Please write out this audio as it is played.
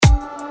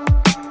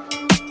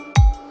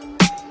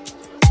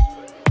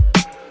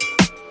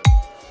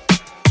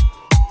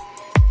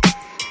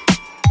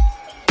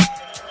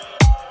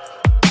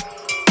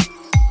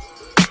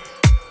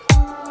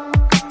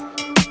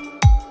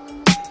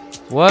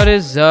What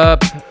is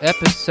up?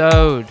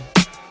 Episode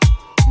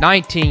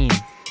 19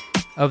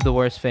 of the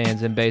Worst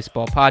Fans in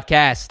Baseball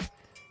podcast.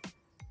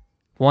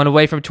 One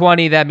away from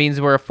 20. That means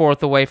we're a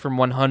fourth away from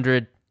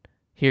 100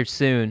 here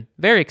soon.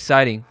 Very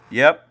exciting.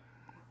 Yep.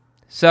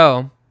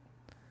 So,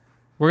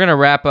 we're going to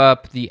wrap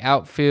up the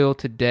outfield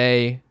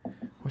today.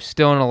 We're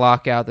still in a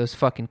lockout. Those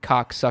fucking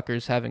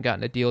cocksuckers haven't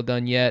gotten a deal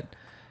done yet.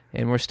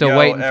 And we're still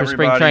waiting for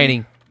spring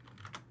training.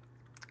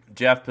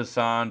 Jeff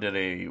Passan did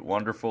a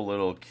wonderful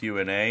little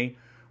Q&A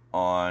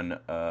on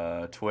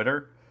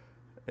Twitter.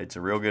 It's a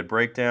real good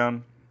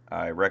breakdown.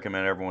 I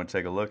recommend everyone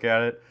take a look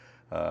at it.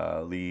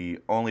 The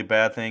only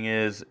bad thing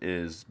is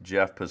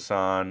Jeff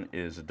Passan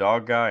is a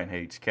dog guy and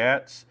hates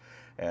cats.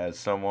 As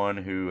someone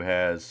who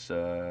has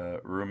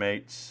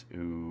roommates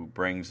who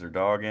brings their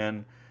dog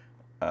in,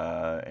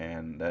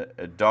 and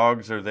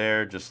dogs are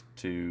there just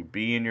to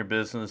be in your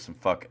business and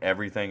fuck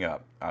everything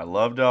up. I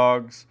love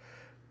dogs,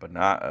 but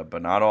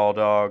not all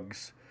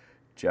dogs.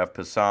 Jeff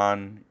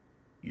Passan,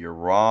 you're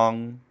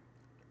wrong.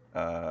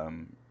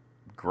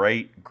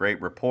 Great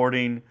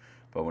reporting,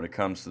 but when it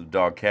comes to the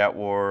dog-cat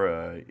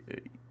war,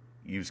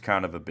 you's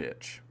kind of a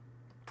bitch.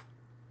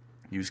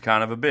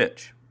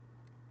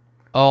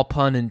 All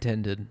pun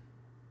intended.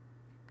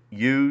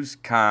 You's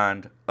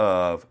kind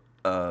of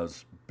a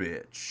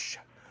bitch.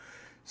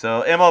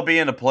 So MLB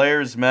and the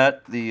players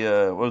met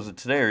what was it,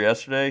 today or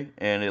yesterday?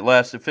 And it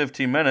lasted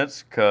 15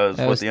 minutes because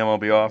what the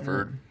MLB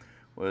offered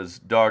was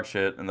dog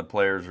shit, and the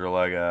players were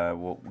like,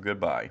 well,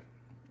 goodbye.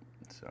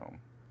 So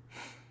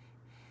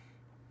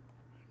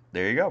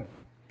there you go.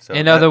 So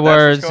in other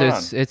words,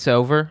 it's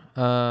over.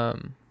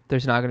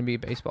 There's not going to be a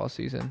baseball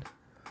season.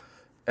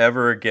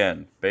 Ever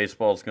again.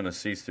 Baseball's going to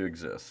cease to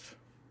exist.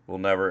 We'll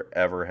never,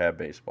 ever have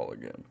baseball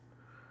again.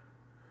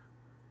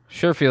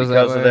 Sure feels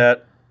that way.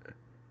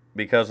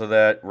 Because of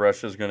that,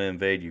 Russia's going to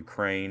invade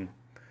Ukraine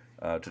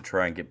to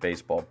try and get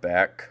baseball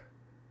back.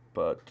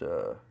 But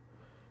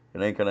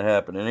it ain't going to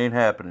happen. It ain't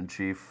happening,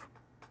 Chief.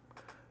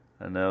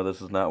 I know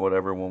this is not what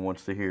everyone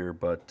wants to hear,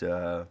 but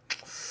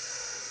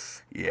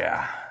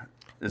yeah.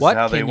 This is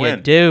how they win. What can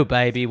you do,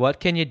 baby? What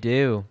can you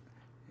do?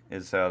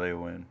 This is how they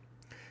win.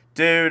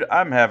 Dude,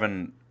 I'm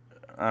having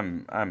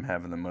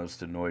the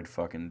most annoyed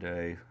fucking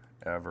day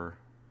ever.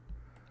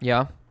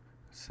 Yeah.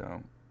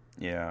 So,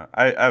 yeah,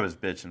 I was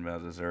bitching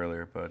about this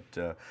earlier, but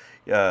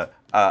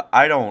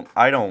I don't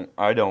understand.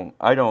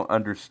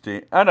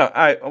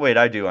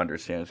 I do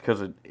understand. It's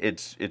because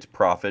it's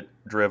profit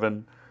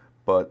driven,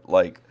 but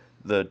like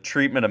the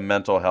treatment of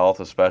mental health,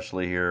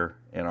 especially here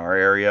in our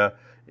area,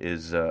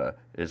 is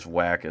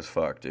whack as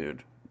fuck,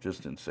 dude.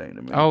 Just insane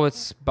to me. Oh,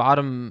 it's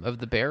bottom of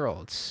the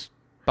barrel. It's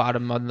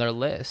bottom on their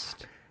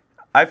list.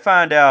 I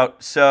find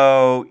out,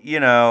 so,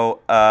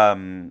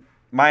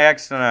 my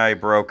ex and I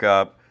broke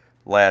up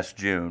last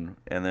June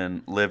and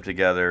then lived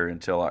together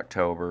until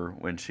October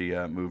when she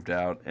moved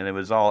out, and it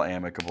was all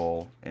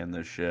amicable and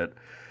this shit.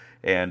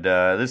 And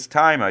this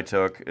time I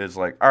took is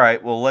like, all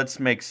right, well, let's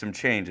make some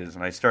changes.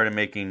 And I started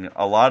making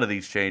a lot of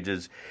these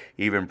changes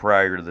even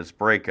prior to this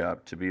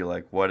breakup to be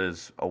like, what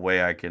is a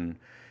way I can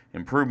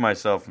improve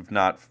myself, if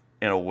not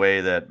in a way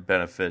that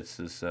benefits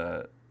this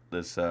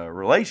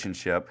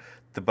relationship,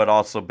 but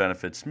also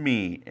benefits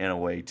me in a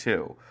way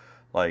too.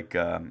 Like,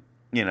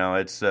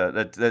 it's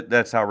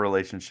that's how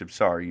relationships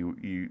are.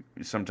 You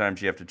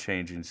sometimes you have to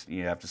change and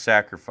you have to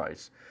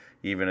sacrifice,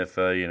 even if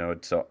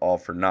it's all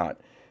for naught.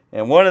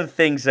 And one of the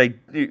things a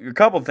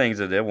couple of things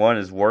I did. One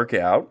is work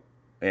out,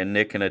 and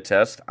Nick can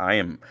attest.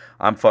 I'm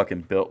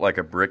fucking built like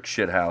a brick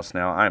shit house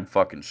now. I'm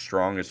fucking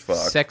strong as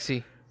fuck.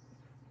 Sexy.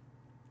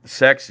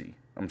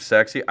 I'm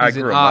sexy. I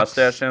grew a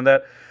mustache in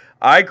that.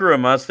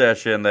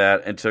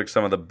 And took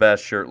some of the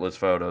best shirtless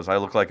photos. I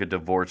look like a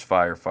divorced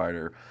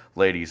firefighter.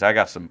 Ladies, I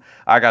got some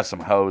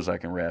hose I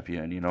can wrap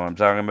you in. You know what I'm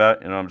talking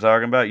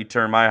about? You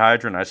turn my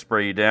hydrant, I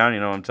spray you down. You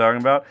know what I'm talking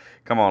about?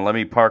 Come on, let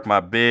me park my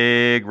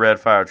big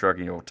red fire truck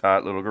in your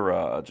tight little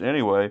garage.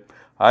 Anyway,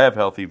 I have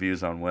healthy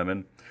views on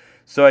women.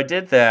 So I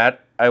did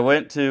that. I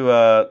went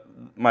to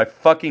my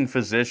fucking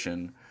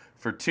physician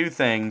for two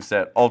things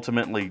that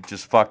ultimately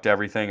just fucked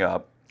everything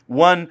up.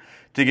 One,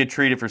 to get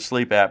treated for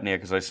sleep apnea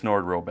because I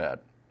snored real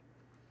bad.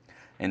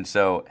 And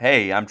so,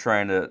 hey, I'm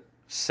trying to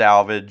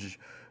salvage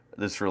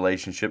this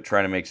relationship,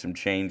 trying to make some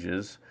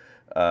changes.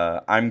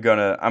 I'm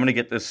gonna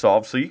get this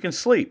solved so you can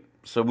sleep.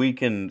 So we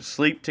can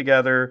sleep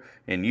together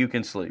and you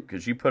can sleep.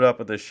 Because you put up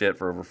with this shit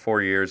for over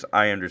 4 years.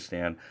 I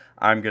understand.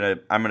 I'm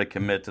gonna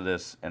commit to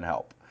this and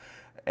help.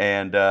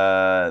 And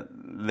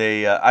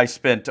I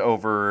spent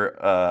over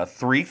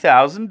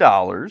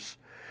 $3,000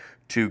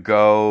 to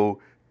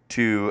go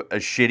to a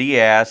shitty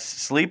ass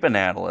sleep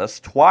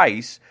analyst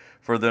twice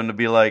for them to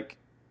be like,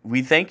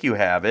 we think you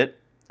have it.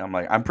 I'm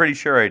like, I'm pretty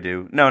sure I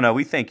do. No,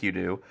 we think you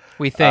do.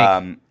 We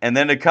think. And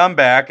then to come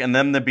back and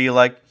then to be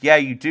like, yeah,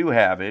 you do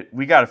have it.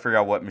 We got to figure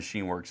out what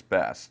machine works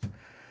best.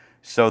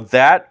 So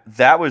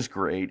that was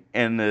great.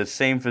 And the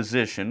same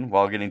physician,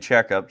 while getting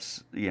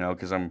checkups,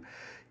 because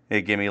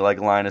they give me like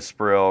Linus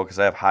Spril because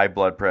I have high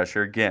blood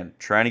pressure. Again,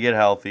 trying to get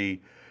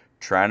healthy,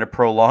 trying to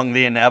prolong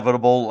the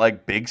inevitable,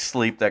 like, big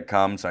sleep that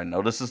comes. I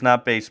know this is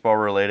not baseball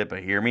related,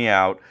 but hear me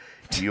out.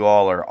 You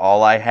all are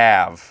all I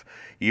have.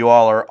 You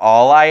all are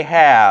all I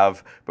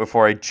have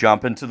before I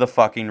jump into the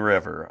fucking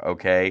river,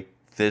 okay?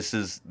 This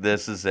is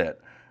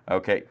it.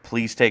 Okay,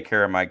 please take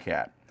care of my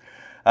cat.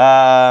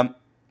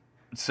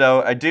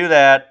 So I do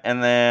that,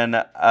 and then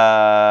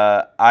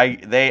I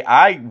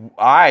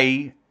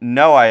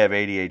know I have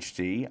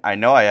ADHD. I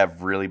know I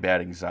have really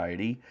bad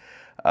anxiety,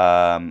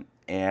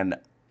 and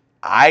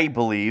I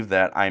believe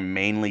that I'm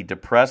mainly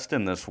depressed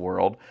in this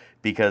world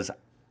because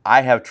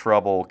I have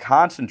trouble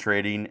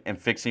concentrating and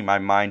fixing my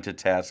mind to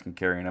tasks and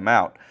carrying them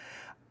out.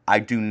 I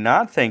do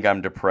not think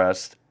I'm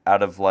depressed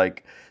out of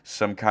like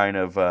some kind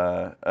of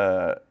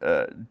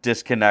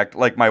disconnect,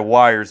 like my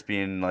wires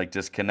being like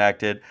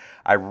disconnected.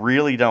 I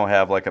really don't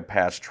have like a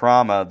past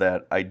trauma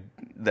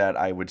that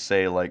I would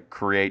say like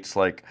creates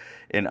like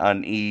an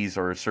unease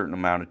or a certain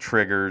amount of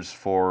triggers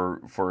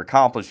for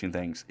accomplishing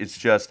things. It's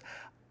just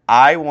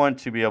I want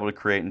to be able to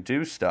create and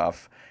do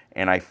stuff,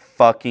 and I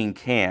fucking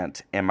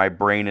can't, and my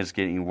brain is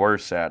getting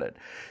worse at it.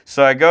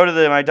 So I go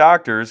to my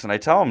doctors, and I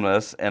tell them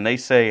this, and they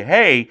say,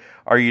 hey,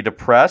 are you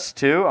depressed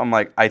too? I'm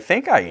like, I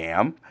think I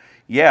am.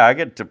 Yeah, I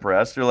get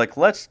depressed. They're like,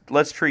 let's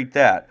treat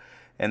that.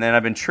 And then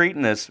I've been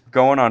treating this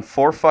going on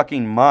 4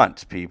 fucking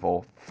months,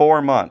 people.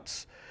 4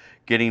 months.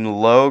 Getting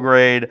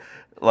low-grade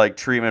like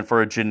treatment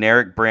for a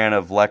generic brand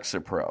of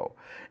Lexapro.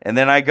 And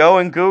then I go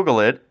and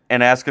Google it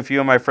and ask a few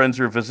of my friends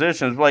who are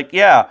physicians, like,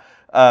 yeah,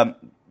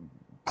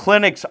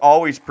 clinics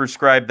always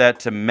prescribe that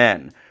to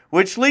men,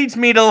 which leads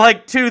me to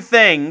like 2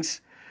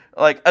 things.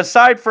 Like,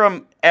 aside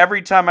from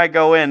every time I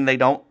go in, they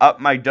don't up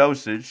my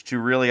dosage to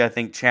really, I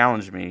think,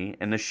 challenge me,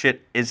 and the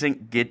shit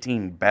isn't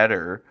getting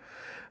better.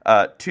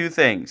 2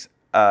 things.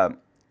 A,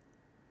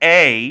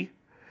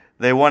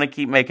 they want to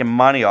keep making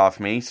money off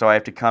me, so I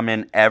have to come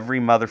in every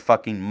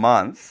motherfucking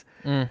month.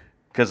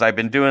 Because I've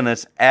been doing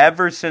this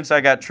ever since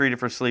I got treated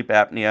for sleep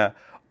apnea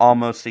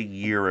almost a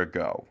year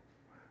ago.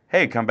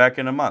 Hey, come back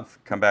in a month.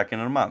 Come back in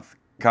a month.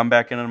 Come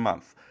back in a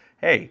month.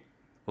 Hey,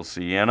 we'll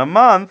see you in a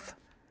month.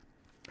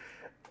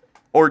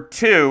 Or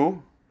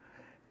 2,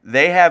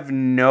 they have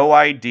no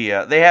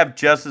idea. They have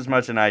just as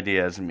much an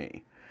idea as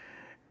me.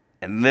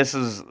 And this,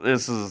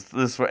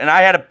 and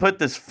I had to put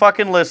this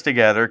fucking list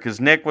together because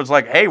Nick was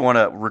like, hey, want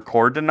to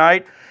record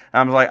tonight? And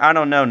I was like, I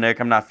don't know,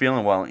 Nick, I'm not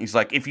feeling well. And he's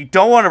like, if you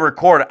don't want to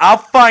record, I'll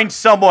find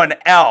someone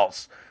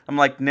else. I'm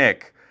like,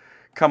 Nick,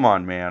 come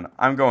on, man.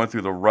 I'm going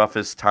through the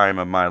roughest time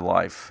of my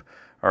life.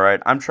 All right,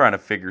 I'm trying to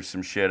figure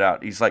some shit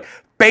out. He's like,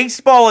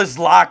 baseball is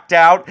locked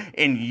out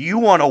and you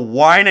want to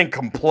whine and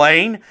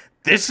complain?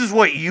 This is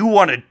what you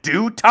want to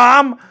do,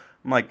 Tom?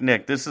 I'm like,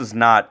 Nick, this is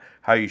not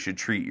how you should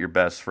treat your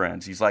best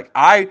friends. He's like,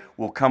 I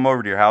will come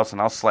over to your house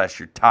and I'll slash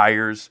your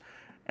tires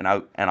and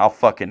I'll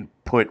fucking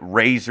put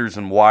razors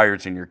and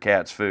wires in your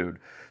cat's food.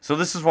 So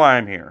this is why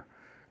I'm here.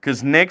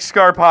 Because Nick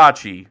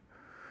Scarpacci,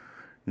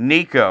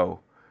 Nico,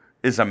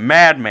 is a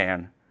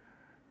madman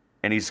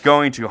and he's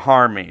going to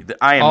harm me.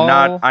 I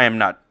am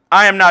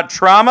not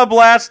trauma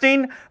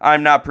blasting.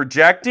 I'm not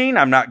projecting.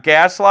 I'm not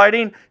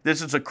gaslighting.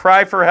 This is a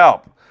cry for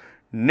help.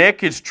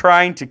 Nick is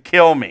trying to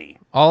kill me.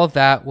 All of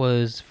that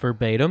was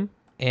verbatim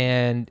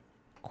and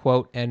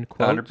quote end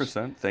quote.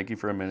 100%. Thank you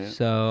for a minute.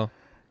 So,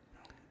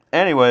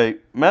 anyway,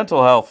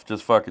 mental health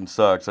just fucking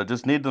sucks. I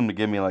just need them to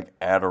give me like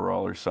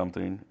Adderall or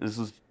something. This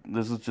is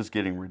just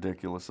getting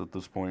ridiculous at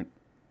this point.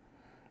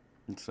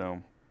 And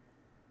so,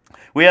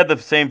 we had the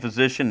same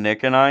physician,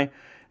 Nick and I,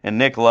 and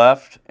Nick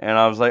left, and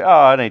I was like,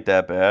 oh, it ain't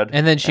that bad.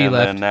 And then she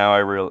left. And now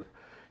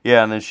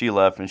and then she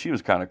left, and she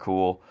was kind of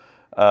cool.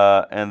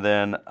 And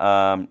then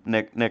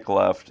Nick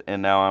left,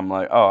 and now I'm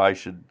like, oh, I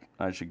should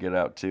get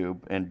out too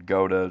and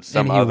go to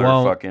some other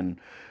fucking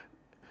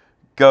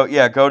go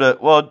to.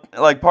 Well,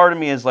 like part of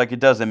me is like it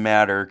doesn't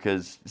matter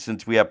because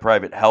since we have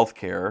private health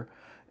care,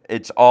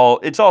 it's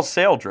all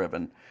sale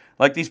driven.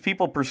 Like these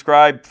people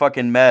prescribe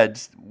fucking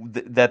meds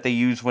that they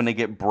use when they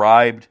get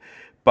bribed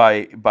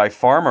by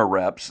pharma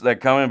reps that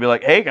come in and be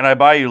like, hey, can I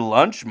buy you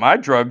lunch? My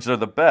drugs are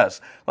the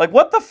best. Like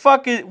what the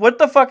fuck is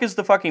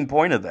the fucking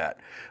point of that?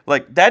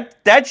 Like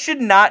that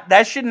should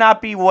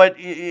not be what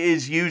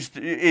is used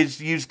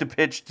to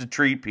pitch to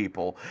treat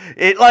people.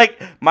 It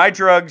like my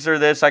drugs are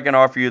this. I can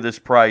offer you this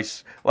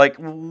price. Like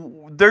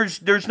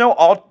there's no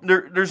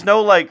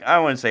like I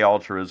wouldn't say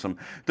altruism.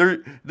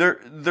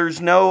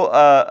 There's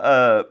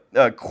no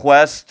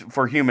quest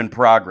for human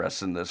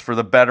progress in this for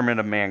the betterment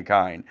of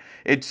mankind.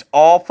 It's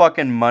all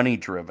fucking money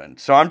driven.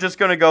 So I'm just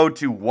gonna go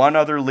to one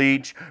other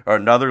leech or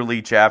another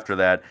leech after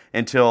that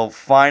until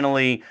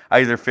finally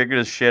I either figure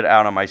this shit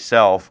out on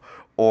myself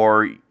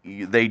or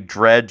they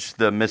dredge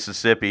the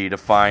Mississippi to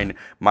find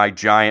my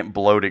giant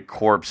bloated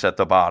corpse at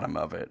the bottom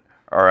of it.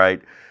 All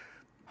right.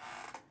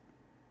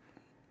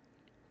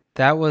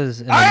 That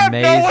was I have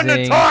no one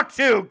to talk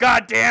to,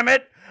 God damn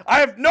it! I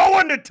have no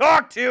one to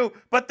talk to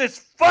but this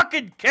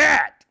fucking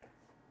cat!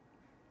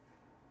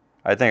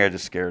 I think I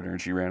just scared her and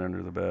she ran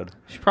under the bed.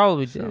 She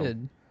probably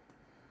did.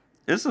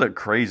 This is a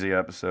crazy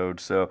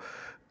episode. So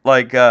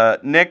Like,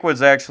 Nick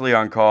was actually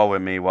on call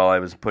with me while I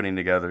was putting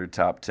together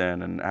top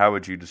 10, and how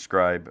would you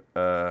describe,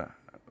 what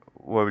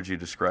would you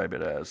describe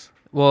it as?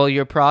 Well,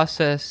 your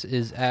process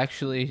is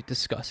actually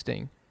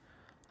disgusting,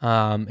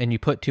 and you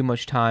put too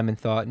much time and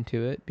thought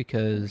into it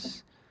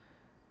because,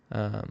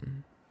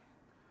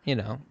 you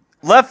know.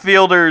 Left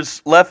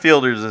fielders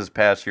this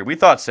past year, we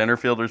thought center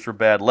fielders were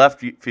bad.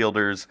 Left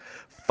fielders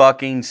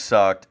fucking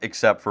sucked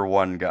except for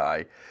one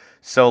guy.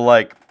 So,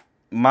 like,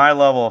 my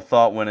level of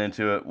thought went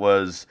into it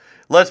was,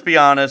 let's be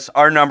honest,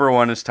 our number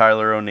one is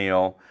Tyler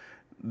O'Neill.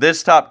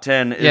 This top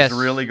 10 is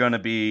really going to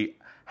be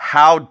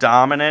how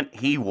dominant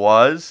he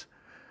was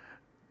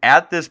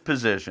at this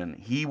position.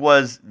 He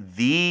was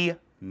the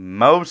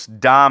most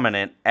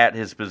dominant at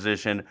his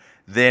position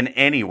than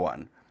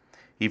anyone.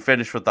 He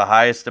finished with the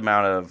highest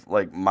amount of,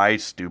 like, my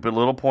stupid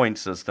little point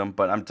system,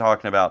 but I'm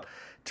talking about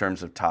in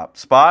terms of top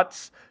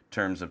spots,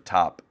 terms of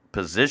top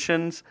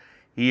positions.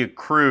 He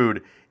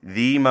accrued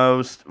the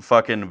most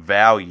fucking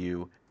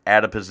value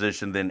at a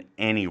position than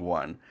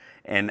anyone.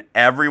 And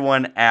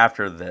everyone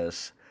after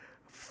this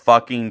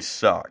fucking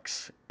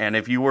sucks. And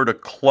if you were to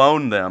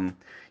clone them,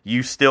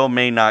 you still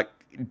may not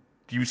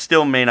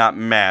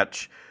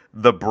match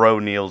the Bro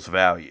Neil's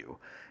value.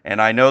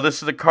 And I know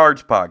this is a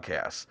Cards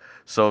podcast.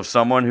 So if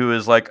someone who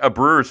is like a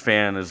Brewers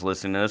fan is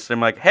listening to this, I'm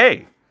like,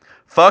 hey,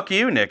 fuck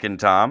you, Nick and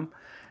Tom.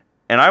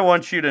 And I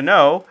want you to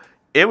know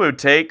it would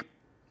take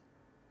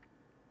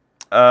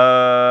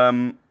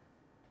 4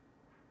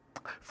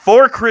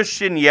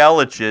 Christian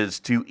Yelich's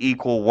to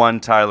equal 1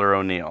 Tyler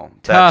O'Neill.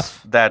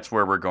 That's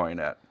where we're going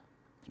at.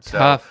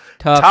 So,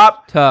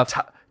 top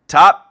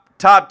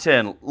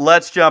 10.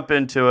 Let's jump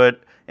into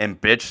it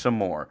and bitch some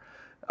more.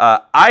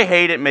 I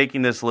hate it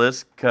making this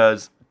list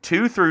because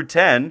 2 through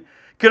 10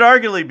 could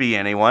arguably be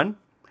anyone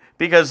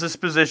because this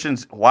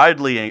position's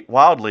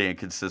wildly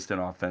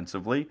inconsistent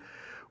offensively.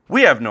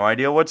 We have no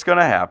idea what's going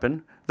to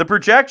happen. The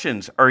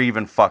projections are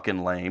even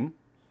fucking lame.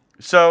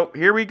 So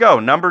here we go.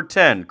 Number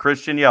 10,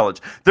 Christian Yelich.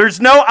 There's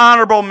no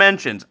honorable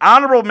mentions.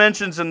 Honorable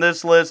mentions in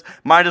this list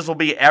might as well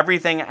be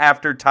everything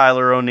after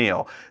Tyler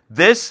O'Neill.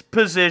 This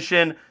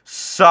position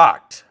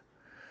sucked.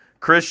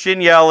 Christian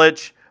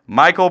Yelich,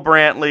 Michael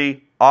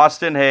Brantley,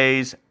 Austin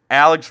Hayes,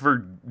 Alex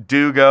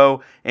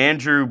Verdugo,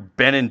 Andrew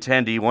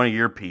Benintendi, one of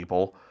your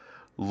people,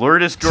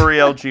 Lourdes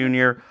Gurriel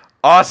Jr.,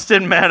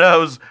 Austin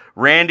Meadows,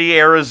 Randy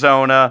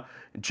Arizona,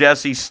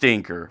 Jesse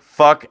Stinker.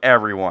 Fuck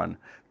everyone.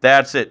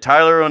 That's it.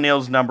 Tyler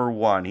O'Neill's number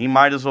 1. He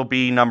might as well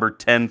be number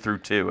 10 through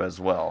 2 as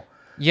well.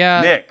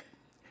 Yeah. Nick,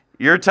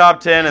 your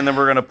top 10, and then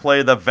we're going to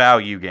play the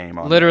value game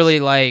on literally,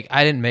 this. like,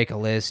 I didn't make a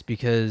list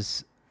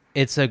because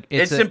it's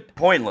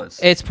pointless.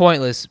 It's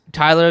pointless.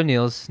 Tyler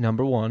O'Neill's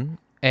number 1,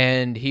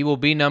 and he will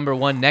be number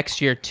 1 next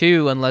year,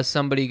 too, unless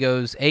somebody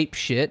goes ape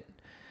shit.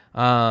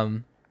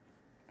 And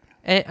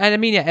I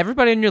mean, yeah,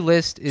 everybody on your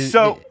list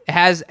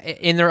has,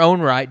 in their own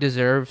right,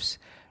 deserves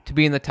to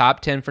be in the top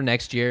 10 for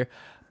next year,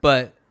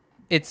 but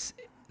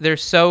they're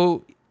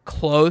so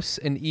close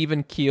and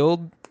even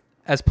keeled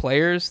as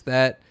players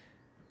that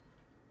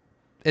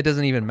it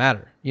doesn't even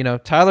matter. You know,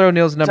 Tyler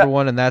O'Neill's number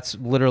 1, and that's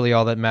literally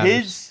all that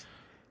matters.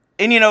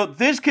 And you know,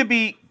 this could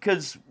be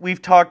because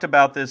we've talked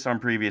about this on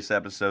previous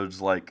episodes,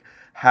 like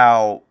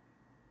how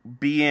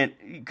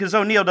because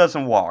O'Neill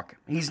doesn't walk,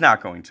 he's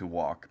not going to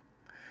walk,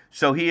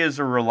 so he's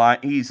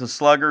a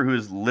slugger who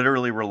is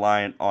literally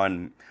reliant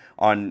on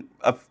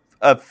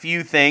a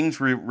few things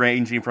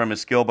ranging from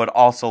his skill, but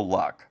also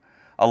luck.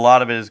 A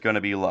lot of it is going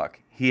to be luck.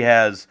 He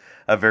has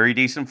a very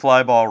decent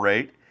fly ball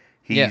rate.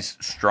 He's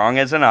strong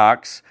as an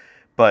ox,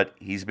 but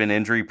he's been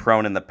injury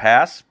prone in the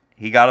past.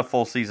 He got a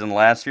full season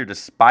last year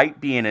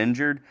despite being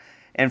injured.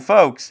 And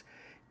folks,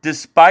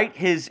 despite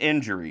his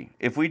injury,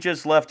 if we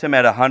just left him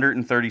at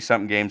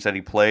 130-something games that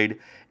he played,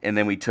 and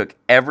then we took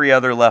every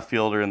other left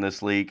fielder in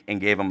this league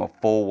and gave him a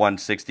full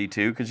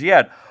 162, because you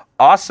had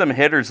awesome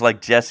hitters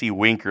like Jesse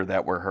Winker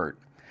that were hurt,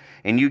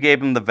 and you gave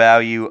them the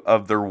value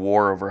of their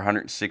WAR over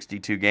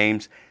 162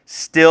 games,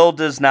 still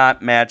does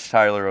not match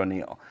Tyler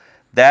O'Neill.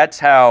 That's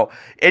how,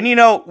 and you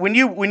know, when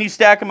you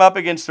stack him up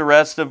against the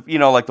rest of, you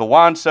know, like the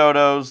Juan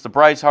Sotos, the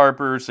Bryce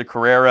Harpers, the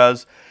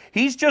Carreras,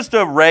 he's just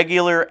a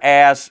regular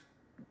ass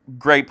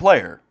great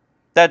player.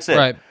 That's it.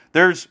 Right.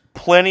 There's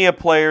plenty of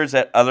players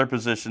at other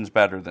positions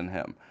better than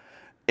him.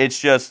 It's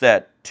just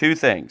that 2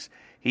 things.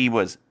 He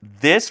was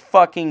this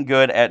fucking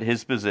good at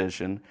his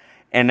position,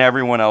 and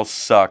everyone else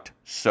sucked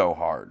so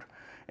hard.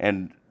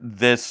 And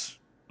this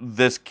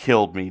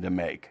killed me to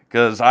make,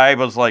 because I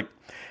was like,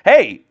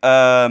 hey,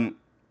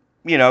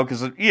 you know,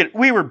 because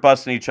we were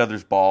busting each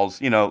other's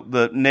balls. You know,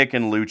 the Nick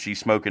and Lucci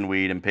smoking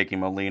weed and picking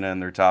Molina in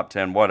their top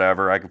 10,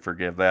 whatever. I can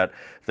forgive that.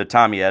 The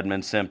Tommy Edman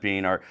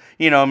simping, or,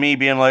 you know, me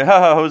being like,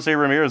 Jose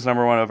Ramirez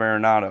number 1 over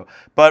Arenado.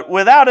 But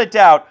without a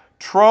doubt,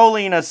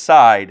 trolling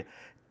aside,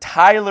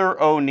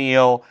 Tyler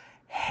O'Neill,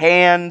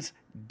 hands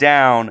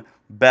down,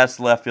 best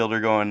left fielder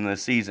going in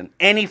this season.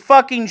 And he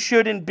fucking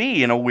shouldn't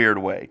be, in a weird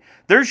way.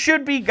 There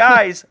should be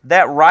guys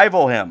that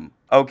rival him,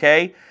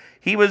 okay?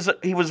 He was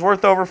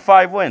worth over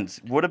 5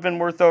 wins. Would have been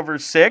worth over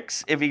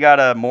 6 if he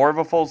got more of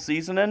a full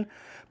season in.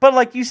 But,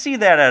 like, you see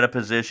that at a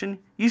position.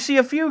 You see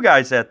a few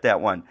guys at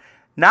that one.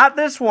 Not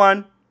this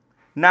one.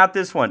 Not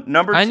this one.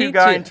 Number 2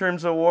 guy in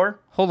terms of WAR.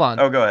 Hold on.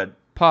 Oh, go ahead.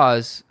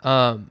 Pause.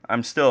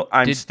 I'm still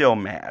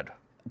mad.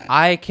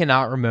 I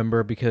cannot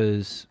remember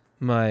because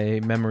my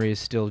memory is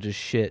still just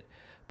shit.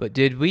 But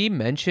did we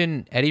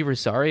mention Eddie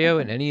Rosario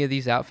in any of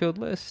these outfield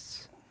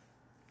lists?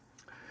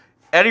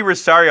 Eddie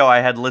Rosario I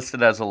had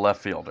listed as a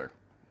left fielder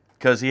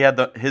because he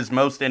had his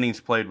most innings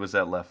played was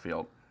at left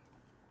field.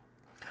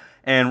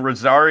 And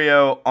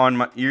Rosario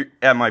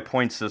at my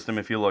point system,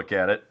 if you look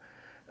at it,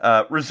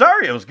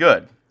 Rosario's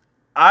good.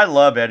 I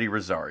love Eddie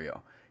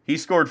Rosario. He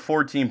scored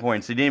 14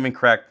 points. He didn't even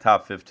crack the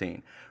top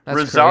 15. That's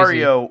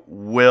Rosario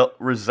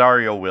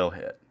will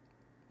hit.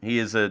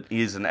 He's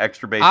an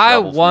extra base. I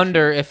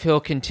wonder if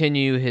he'll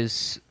continue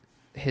his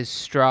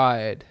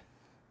stride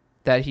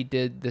that he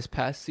did this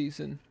past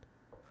season.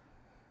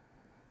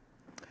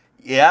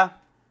 Yeah.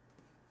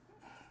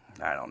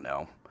 I don't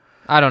know.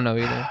 I don't know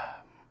either.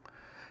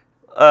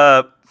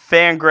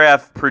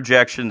 Fangraph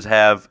projections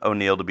have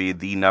O'Neill to be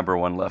the number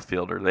 1 left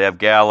fielder. They have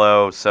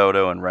Gallo,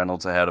 Soto, and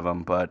Reynolds ahead of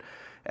him, but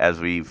as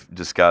we've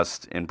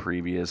discussed in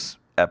previous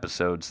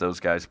episodes, those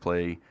guys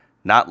play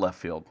not left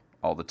field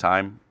all the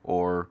time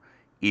or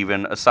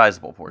even a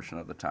sizable portion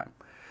of the time.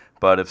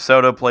 But if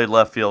Soto played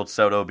left field,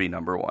 Soto would be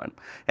number 1.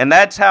 And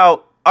that's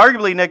how,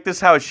 arguably, Nick, this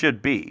is how it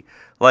should be.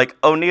 Like,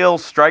 O'Neill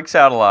strikes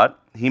out a lot.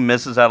 He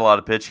misses out a lot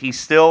of pitch. He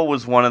still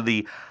was one of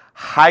the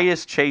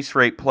highest chase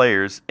rate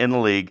players in the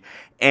league.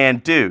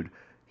 And, dude,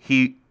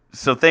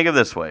 so think of it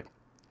this way.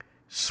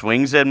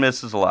 Swings and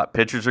misses a lot.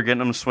 Pitchers are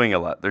getting him to swing a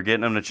lot. They're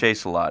getting him to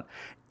chase a lot.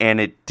 And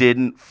it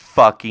didn't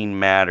fucking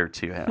matter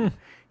to him.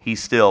 He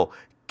still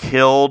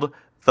killed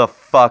the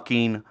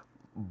fucking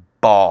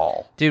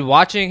ball. Dude,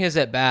 watching his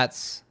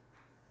at-bats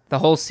the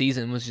whole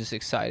season was just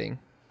exciting.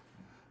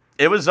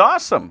 It was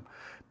awesome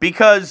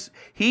because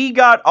he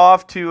got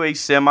off to a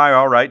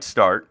semi-all-right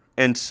start.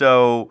 And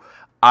so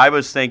I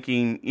was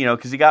thinking,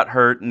 because he got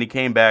hurt and he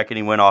came back and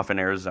he went off in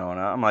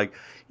Arizona. I'm like,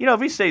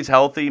 if he stays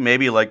healthy,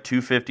 maybe like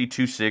 250,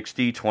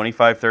 260,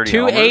 25, 30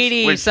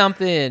 280 homers,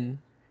 something.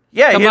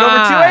 Yeah, he hit over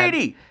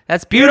 280.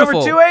 That's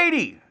beautiful. He hit over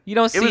 280. You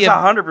don't see it was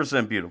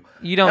 100% beautiful.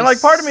 You don't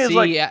part of me is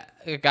see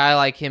a guy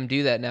like him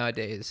do that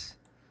nowadays.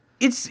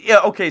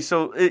 Okay,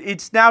 so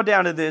it's now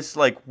down to this,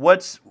 like,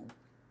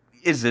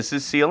 is this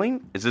his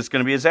ceiling? Is this going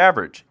to be his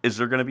average? Is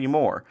there going to be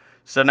more?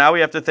 So now we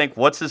have to think,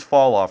 what's his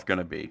fall off going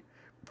to be?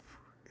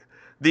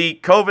 The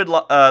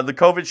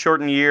COVID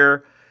shortened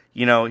year,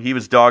 he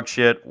was dog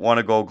shit, won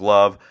a Gold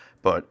Glove,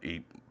 but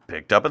he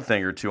picked up a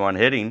thing or two on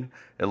hitting.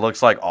 It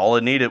looks like all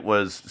it needed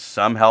was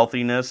some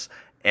healthiness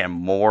and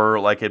more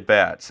like at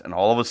bats. And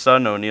all of a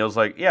sudden, O'Neill's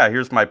like, yeah,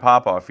 here's my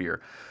pop off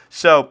here.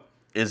 So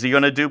is he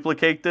going to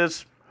duplicate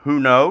this? Who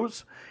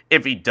knows?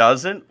 If he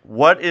doesn't,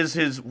 what's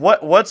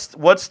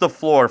the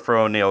floor for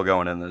O'Neill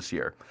going in this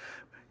year?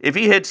 If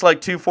he hits like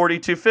 240,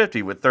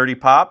 250 with 30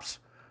 pops,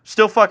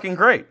 still fucking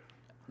great.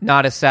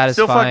 Not as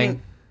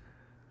satisfying.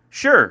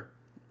 Sure.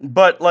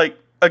 But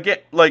again,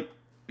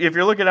 if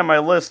you're looking at my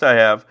list I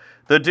have,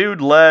 the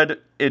dude led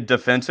in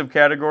defensive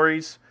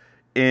categories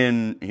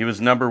he was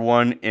number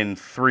 1 in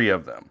 3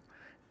 of them.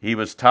 He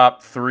was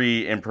top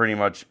 3 in pretty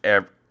much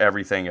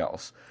everything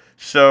else.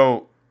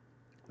 So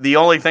the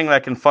only thing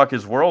that can fuck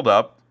his world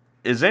up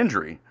is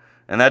injury.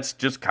 And that's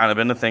just kind of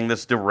been the thing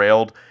that's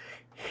derailed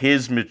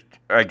his,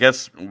 I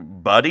guess,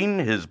 budding,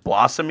 his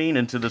blossoming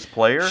into this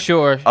player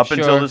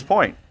until this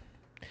point.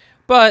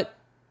 But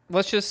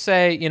let's just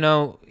say,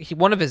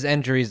 one of his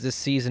injuries this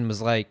season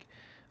was like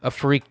a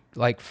freak,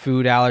 like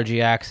food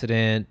allergy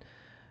accident.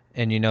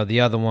 And,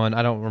 the other one,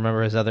 I don't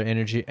remember his other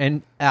injury.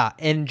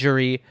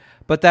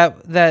 But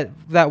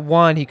that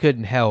one he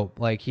couldn't help.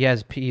 Like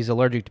he's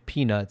allergic to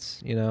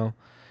peanuts,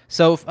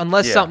 So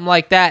unless something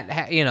like that,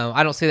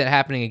 I don't see that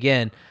happening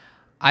again.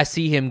 I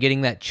see him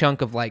getting that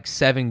chunk of like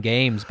 7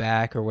 games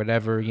back or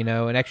whatever,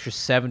 an extra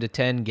 7 to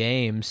 10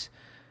 games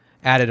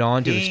added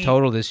on to his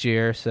total this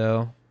year.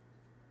 So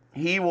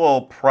he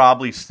will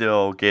probably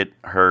still get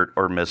hurt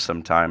or miss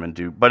some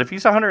time but if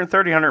he's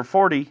 130,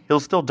 140, he'll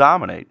still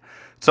dominate.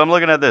 So I'm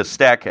looking at this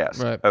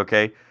StatCast. Right.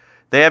 Okay,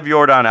 they have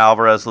Yordan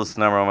Alvarez listed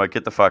number 1. I'm like,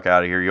 get the fuck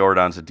out of here.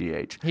 Yordan's a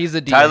DH. He's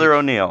a DH. Tyler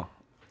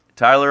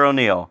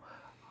O'Neill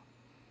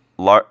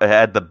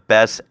had the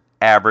best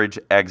average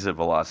exit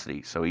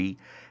velocity. So he,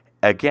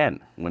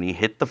 again, when he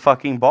hit the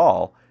fucking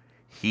ball,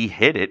 he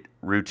hit it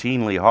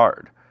routinely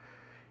hard.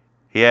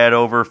 He had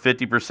over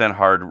 50%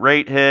 hard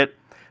rate hit,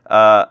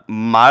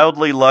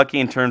 mildly lucky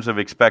in terms of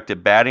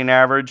expected batting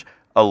average,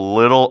 a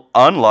little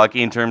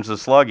unlucky in terms of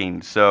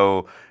slugging.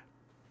 So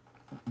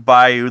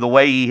by the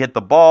way he hit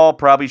the ball,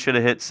 probably should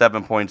have hit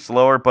 7 points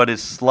lower, but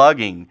his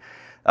slugging,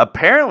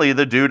 apparently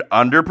the dude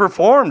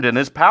underperformed in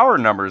his power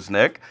numbers,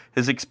 Nick.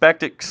 His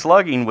expected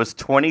slugging was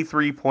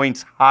 23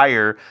 points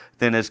higher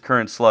than his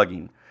current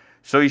slugging.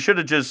 So he should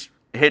have just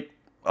hit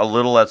a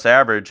little less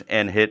average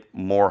and hit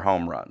more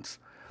home runs.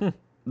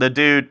 The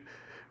dude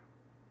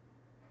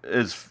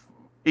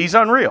he's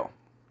unreal.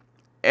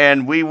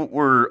 And we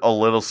were a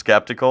little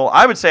skeptical.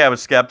 I would say I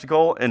was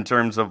skeptical in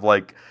terms of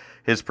like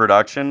his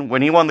production.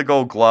 When he won the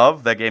Gold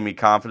Glove, that gave me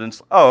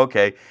confidence. Oh,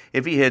 okay.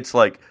 If he hits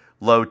like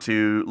low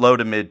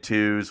to mid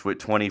twos with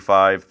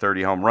 25,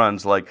 30 home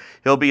runs, like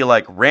he'll be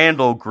like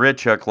Randall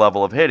Grichuk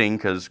level of hitting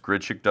because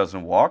Grichuk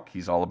doesn't walk.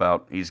 He's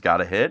got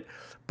to hit.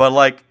 But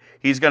like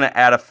he's going to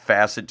add a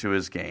facet to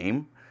his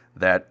game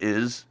that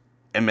is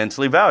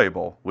immensely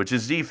valuable, which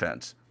is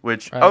defense.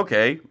 Which,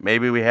 okay,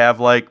 maybe we have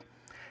like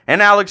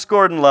an Alex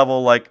Gordon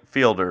level like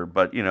fielder,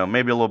 but,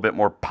 maybe a little bit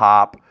more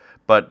pop,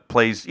 but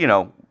plays,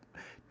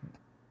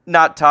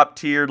 not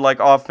top-tiered like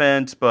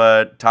offense,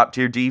 but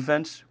top-tier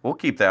defense. We'll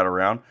keep that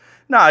around.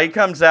 No, he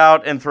comes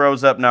out and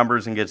throws up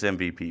numbers and gets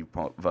MVP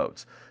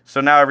votes. So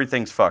now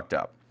everything's fucked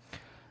up.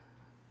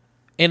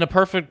 In a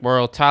perfect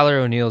world, Tyler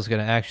O'Neill is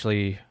going to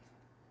actually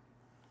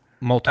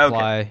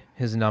multiply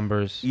his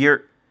numbers.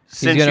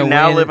 Since you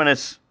now live in a...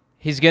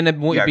 He's gonna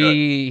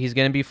be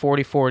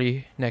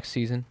 40-40 next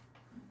season.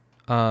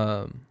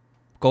 Gold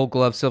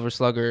Glove, Silver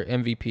Slugger,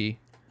 MVP.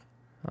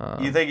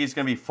 You think he's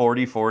gonna be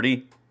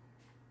 40-40?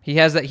 He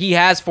has that. He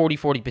has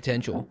 40-40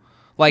 potential.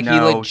 Like he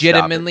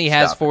legitimately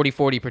has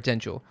 40-40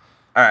 potential.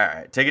 All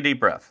right. Take a deep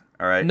breath.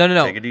 All right. No.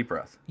 Take a deep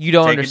breath. You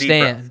don't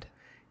understand.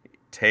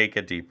 Take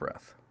a deep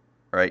breath.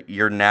 All right.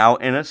 You're now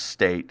in a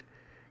state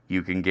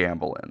you can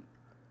gamble in.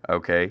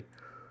 Okay.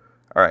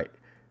 All right.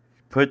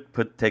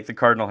 Take the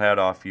Cardinal hat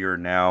off. You're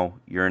now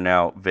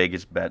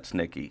Vegas bets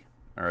Nicky.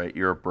 All right,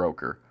 you're a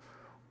broker.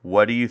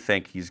 What do you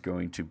think he's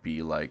going to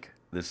be like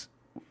this?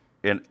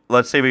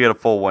 Let's say we get a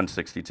full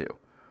 162.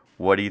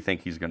 What do you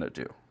think he's going to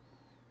do?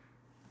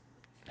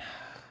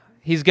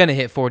 He's going to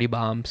hit 40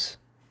 bombs.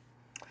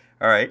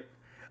 All right.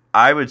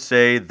 I would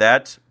say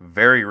that's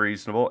very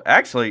reasonable.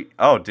 Actually,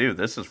 oh, dude,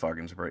 this is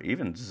fucking surprising.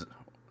 Even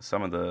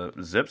some of the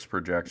Zips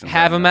projections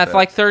have him at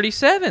like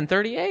 37,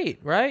 38,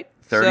 right?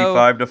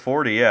 35 to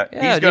 40, yeah.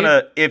 He's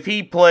gonna if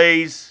he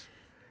plays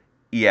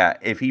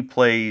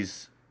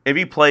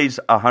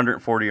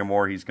 140 or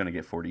more, he's gonna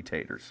get 40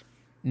 taters.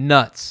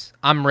 Nuts.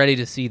 I'm ready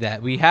to see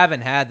that. We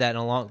haven't had that in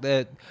a long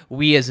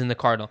we as in the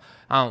Cardinal.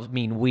 I don't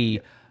mean we.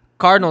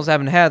 Cardinals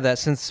haven't had that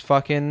since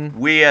fucking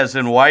we as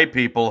in white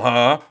people,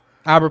 huh?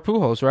 Albert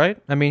Pujols, right?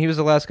 I mean, he was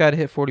the last guy to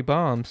hit 40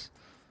 bombs.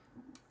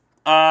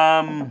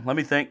 Let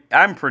me think.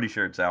 I'm pretty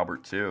sure it's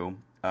Albert too.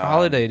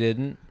 Holiday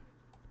didn't.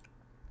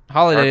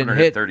 Holiday didn't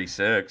hit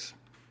 36.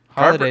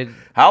 Holiday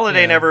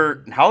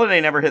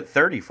never hit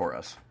 30 for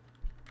us.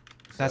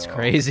 That's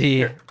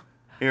crazy.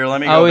 Here, let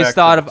me go I always back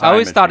thought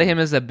of him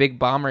as a big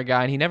bomber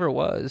guy, and he never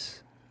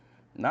was.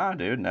 Nah,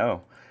 dude,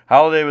 no.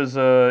 Holiday was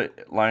a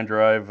line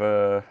drive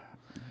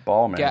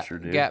ball masher,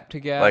 dude. Gap to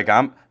gap.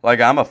 Like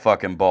I'm a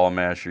fucking ball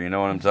masher. You know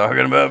what I'm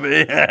talking about,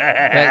 me?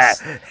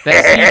 That's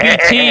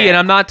CBT, and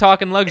I'm not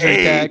talking luxury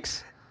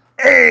tax.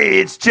 Hey,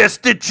 it's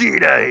just a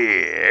cheetah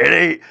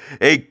here.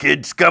 Hey,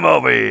 kids, come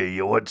over here.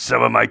 You want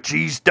some of my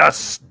cheese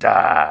dust?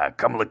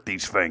 Come lick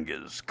these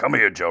fingers. Come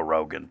here, Joe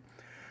Rogan.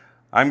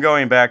 I'm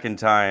going back in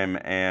time,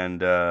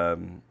 and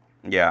I'm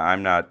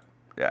not.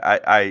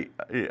 I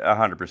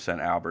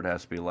 100% Albert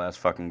has to be the last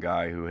fucking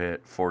guy who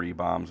hit 40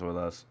 bombs with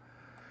us.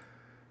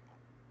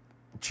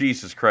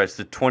 Jesus Christ,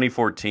 the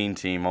 2014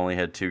 team only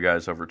had 2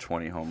 guys over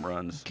 20 home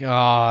runs.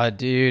 God,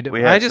 dude.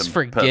 I just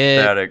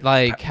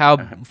forget how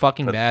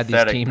fucking bad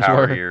these teams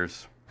were.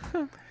 Years.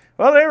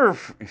 Well, they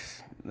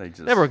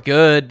were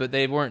good, but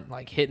they weren't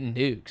like hitting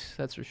nukes,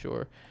 that's for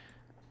sure.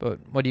 But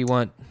what do you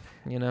want,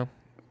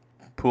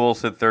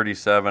 Pujols hit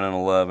 37 and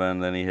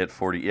 11, then he hit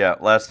 40. Yeah,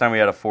 last time we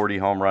had a 40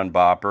 home run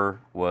bopper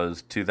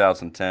was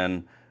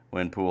 2010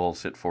 when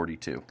Pujols hit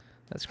 42.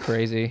 That's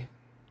crazy.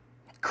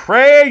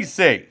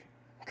 Crazy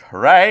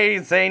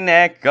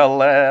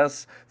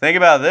Nicholas. Think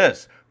about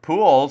this.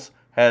 Pujols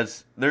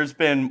there's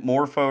been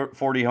more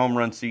 40 home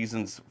run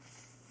seasons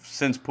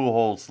since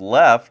Pujols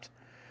left,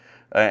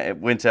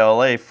 went to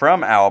LA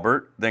from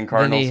Albert than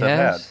Cardinals have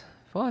had.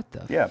 What the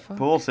fuck?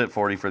 Pujols hit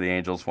 40 for the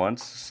Angels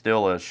once.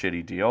 Still a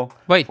shitty deal.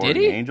 Wait, did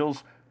he? The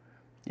Angels.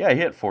 Yeah, he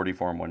hit 40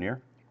 for him one year.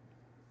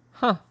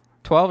 Huh.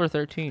 12 or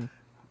 13?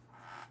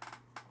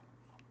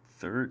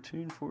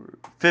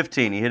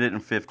 15. He hit it in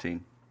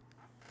 15.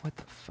 What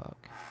the fuck?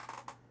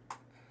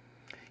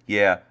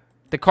 Yeah.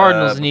 The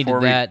Cardinals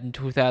needed that in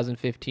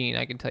 2015,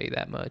 I can tell you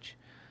that much.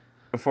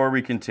 Before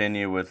we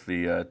continue with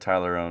the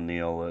Tyler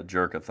O'Neill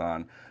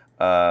jerkathon,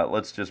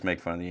 let's just make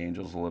fun of the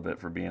Angels a little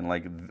bit for being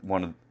like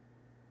one of...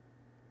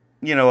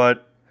 You know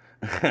what?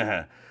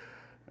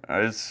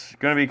 It's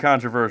going to be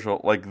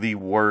controversial. Like the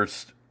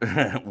worst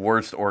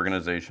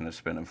organization to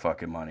spending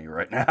fucking money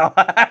right now.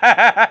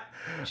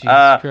 Jesus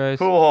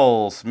Christ.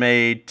 Pujols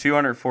made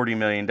 $240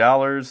 million.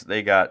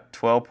 They got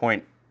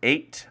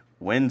 12.8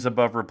 wins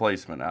above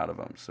replacement out of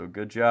him. So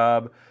good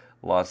job,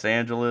 Los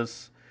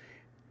Angeles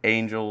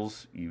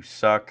Angels. You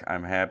suck.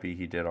 I'm happy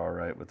he did all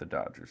right with the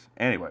Dodgers.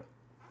 Anyway.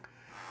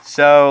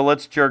 So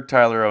let's jerk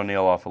Tyler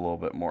O'Neill off a little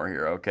bit more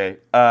here, okay?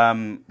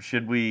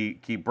 Should we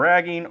keep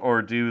bragging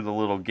or do the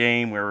little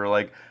game where we're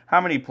like, how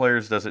many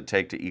players does it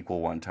take to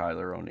equal one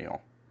Tyler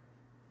O'Neill?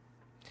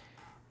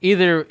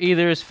 Either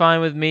is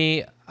fine with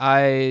me.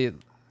 You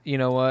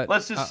know what?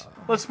 Let's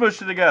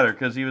push it together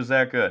because he was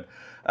that good.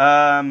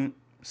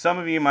 some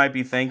of you might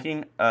be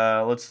thinking,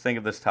 let's think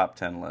of this top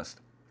 10 list.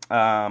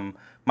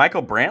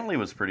 Michael Brantley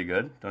was pretty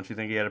good. Don't you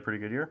think he had a pretty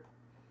good year?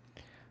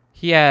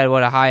 He had,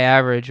 a high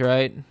average,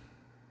 right?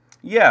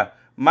 Yeah.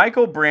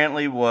 Michael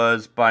Brantley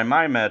was, by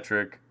my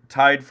metric,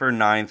 tied for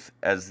 9th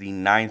as the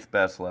 9th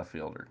best left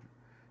fielder.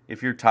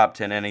 If you're top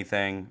 10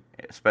 anything,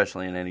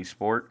 especially in any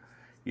sport,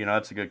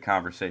 it's a good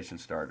conversation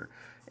starter.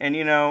 And,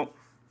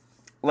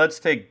 let's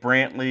take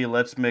Brantley,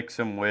 let's mix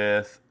him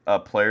with a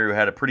player who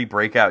had a pretty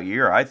breakout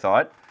year, I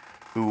thought,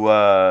 who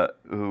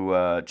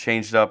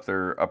changed up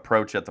their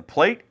approach at the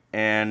plate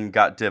and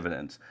got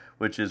dividends,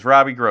 which is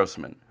Robbie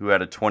Grossman, who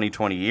had a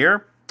 2020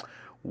 year,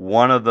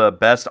 one of the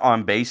best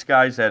on-base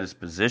guys at his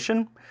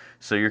position.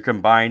 So you're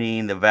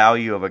combining the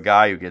value of a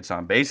guy who gets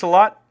on base a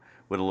lot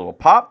with a little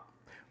pop,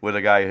 with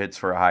a guy who hits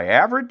for a high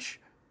average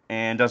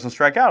and doesn't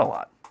strike out a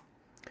lot.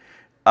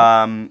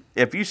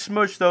 If you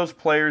smush those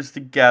players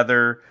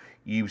together,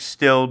 you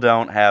still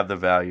don't have the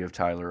value of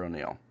Tyler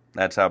O'Neill.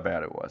 That's how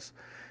bad it was.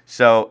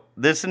 So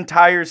this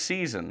entire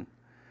this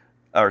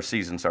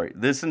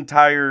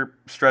entire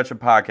stretch of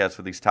podcasts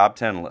with these top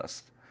 10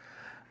 lists,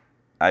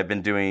 I've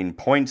been doing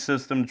point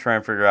system to try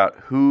and figure out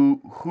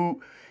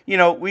who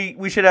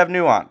we should have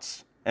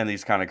nuance in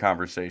these kind of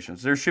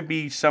conversations. There should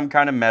be some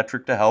kind of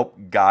metric to help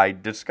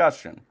guide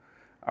discussion.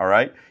 All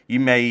right? You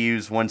may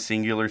use one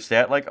singular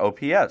stat like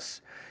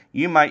OPS.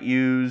 You might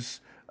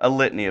use a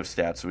litany of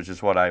stats, which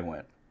is what I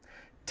went.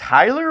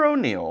 Tyler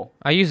O'Neill.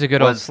 I use a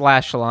good old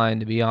slash line,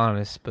 to be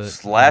honest. But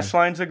slash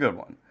line's a good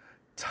one.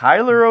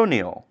 Tyler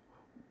O'Neill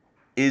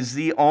is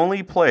the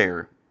only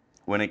player,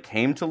 when it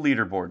came to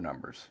leaderboard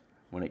numbers,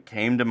 when it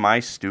came to my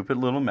stupid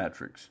little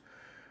metrics,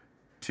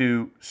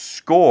 to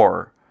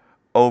score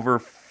over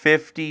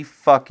 50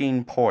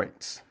 fucking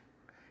points.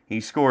 He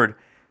scored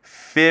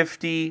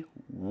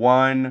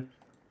 51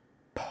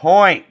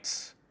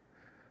 points.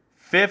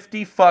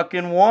 50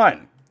 fucking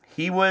 1.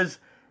 He was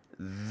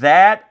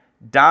that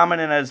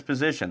dominant at his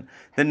position.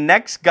 The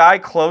next guy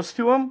close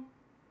to him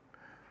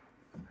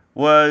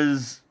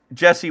was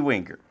Jesse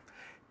Winker.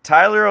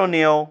 Tyler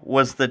O'Neill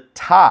was the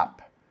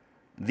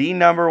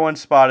number one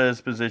spot at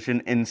his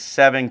position in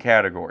 7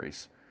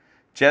 categories.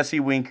 Jesse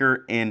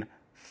Winker in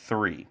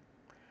 3.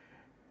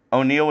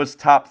 O'Neill was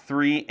top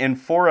 3 in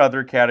 4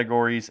 other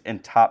categories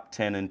and top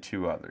 10 in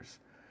 2 others.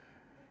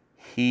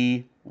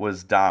 He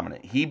was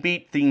dominant. He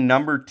beat the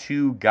number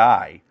 2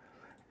 guy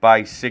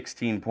by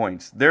 16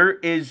 points. There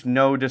is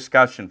no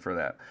discussion for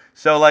that.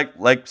 So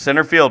like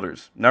center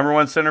fielders. Number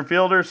 1 center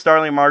fielder,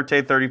 Starling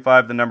Marte,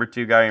 35. The number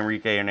 2 guy,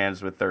 Enrique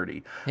Hernandez, with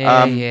 30.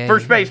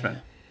 First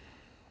baseman.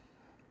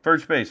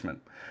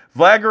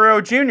 Vlad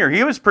Guerrero Jr.,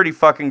 he was pretty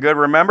fucking good,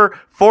 remember?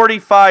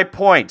 45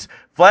 points.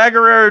 Vlad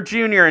Guerrero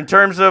Jr., in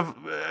terms of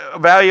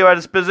value at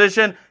his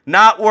position,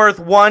 not worth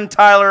 1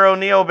 Tyler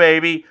O'Neill,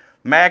 baby.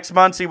 Max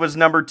Muncy was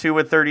number 2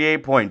 with 38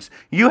 points.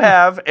 You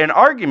have an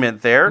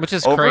argument there, which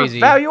is over crazy.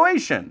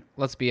 Valuation.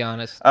 Let's be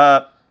honest.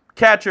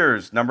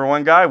 Catchers, number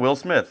 1 guy, Will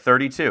Smith,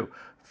 32.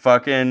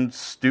 Fucking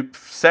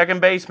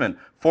second baseman,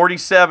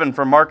 47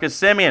 from Marcus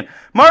Semien.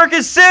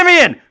 Marcus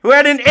Semien, who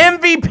had an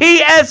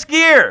MVP-esque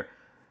year.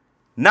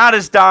 Not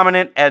as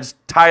dominant as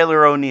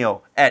Tyler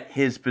O'Neill at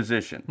his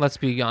position. Let's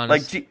be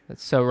honest.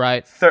 That's so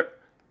right. Third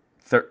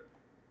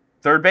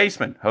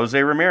baseman,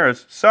 Jose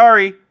Ramirez.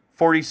 Sorry,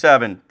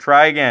 47.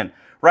 Try again.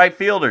 Right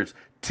fielders,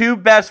 2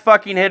 best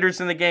fucking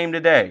hitters in the game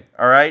today.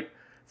 All right?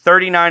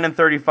 39 and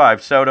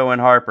 35, Soto and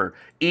Harper.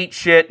 Eat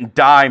shit and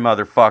die,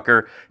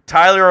 motherfucker.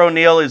 Tyler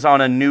O'Neill is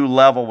on a new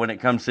level when it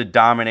comes to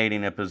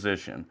dominating a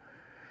position.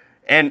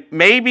 And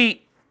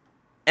maybe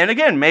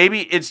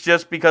it's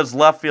just because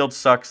left field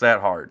sucks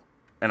that hard.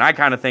 And I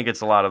kind of think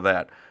it's a lot of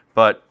that.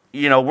 But,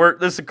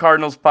 this is a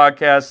Cardinals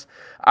podcast.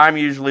 I'm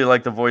usually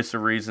like the voice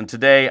of reason.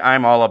 Today,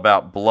 I'm all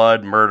about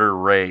blood, murder,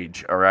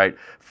 rage, all right?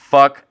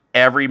 Fuck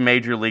every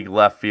major league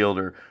left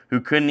fielder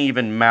who couldn't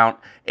even mount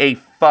a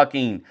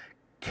fucking,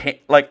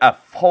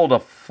 hold a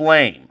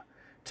flame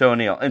to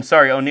O'Neill. And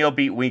sorry, O'Neill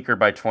beat Winker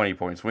by 20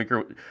 points.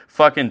 Winker,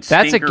 fucking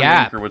stinker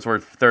Winker was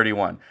worth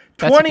 31.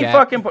 20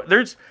 fucking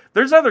points.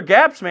 There's other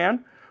gaps,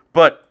 man.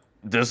 But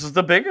this is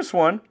the biggest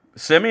one.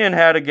 Semien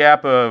had a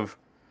gap of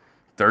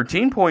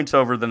 13 points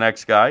over the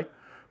next guy,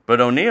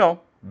 but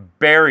O'Neill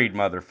buried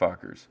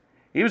motherfuckers.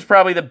 He was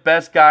probably the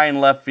best guy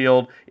in left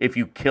field if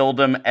you killed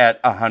him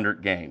at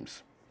 100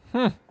 games.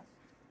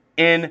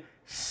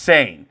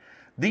 Insane.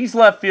 These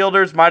left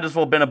fielders might as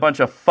well have been a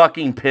bunch of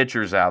fucking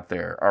pitchers out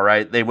there, all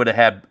right? They would have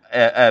had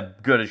as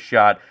good a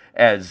shot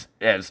as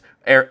a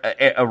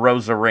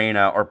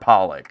Rosarena or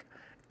Pollock.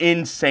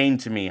 Insane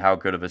to me how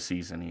good of a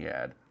season he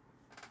had.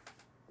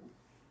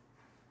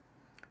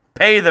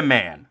 Pay the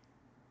man.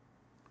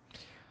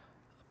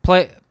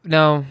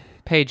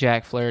 Pay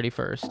Jack Flaherty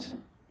first.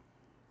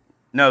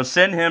 No,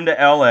 send him to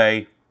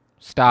L.A.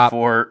 Stop.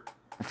 For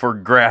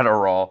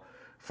Gratterall,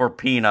 for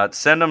peanuts.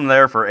 Send him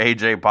there for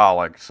A.J.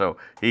 Pollock so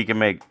he can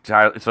make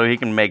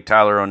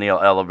Tyler O'Neill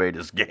elevate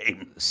his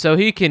game. So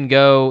he can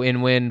go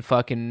and win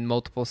fucking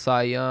multiple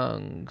Cy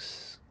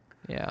Youngs.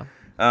 Yeah.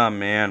 Oh,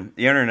 man.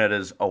 The internet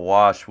is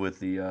awash with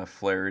the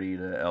Flaherty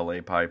to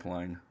L.A.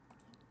 pipeline.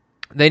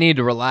 they need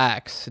to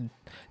relax.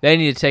 They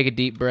need to take a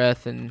deep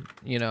breath and,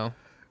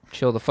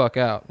 chill the fuck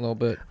out a little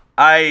bit.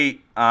 I,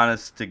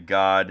 honest to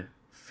God,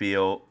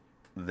 feel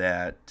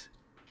that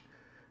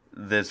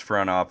this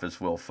front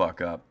office will fuck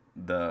up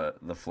the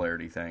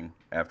Flaherty thing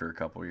after a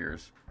couple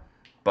years.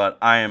 But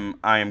I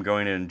am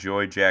going to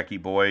enjoy Jackie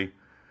Boy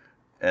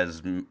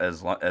as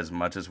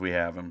much as we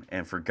have him.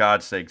 And for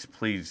God's sakes,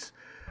 please,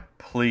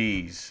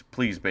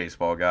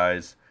 baseball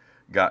guys,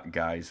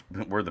 guys,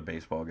 we're the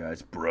baseball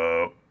guys,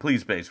 bro.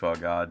 Please, baseball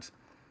gods,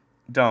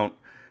 don't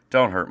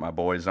hurt my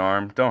boy's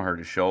arm. Don't hurt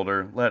his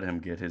shoulder. Let him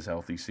get his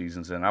healthy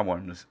seasons in. I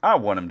want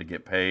him to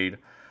get paid.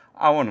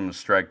 I want him to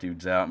strike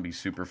dudes out and be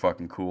super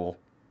fucking cool.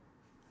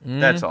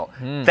 That's all.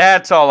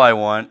 That's all I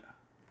want.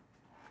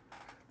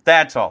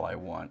 That's all I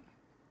want.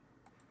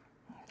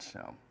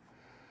 So,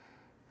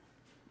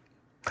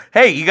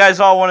 hey, you guys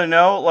all want to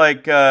know,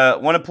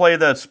 want to play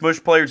the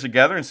Smush players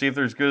together and see if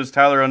they're as good as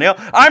Tyler O'Neill?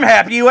 I'm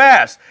happy you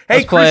asked.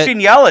 Hey, Christian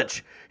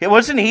Yelich.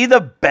 Wasn't he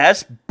the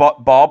best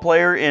ball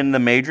player in the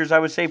majors, I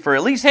would say, for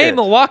at least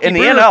Milwaukee in the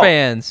Brewer NL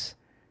fans.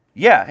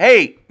 Yeah,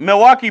 hey,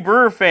 Milwaukee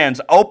Brewer fans,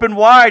 open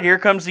wide. Here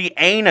comes the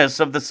anus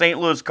of the St.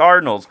 Louis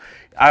Cardinals.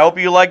 I hope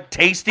you like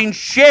tasting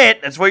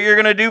shit. That's what you're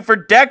going to do for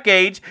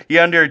decades, you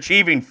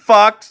underachieving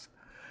fucks.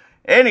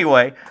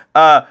 Anyway,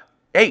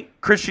 hey,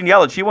 Christian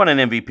Yelich, he won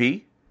an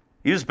MVP.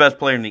 He was the best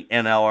player in the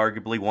NL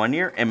arguably 1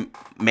 year, and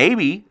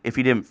maybe if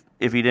he didn't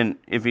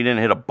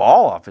hit a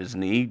ball off his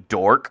knee,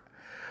 dork,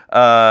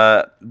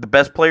 the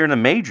best player in the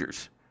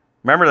majors.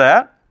 Remember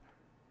that?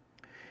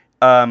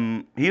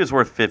 He was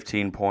worth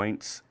 15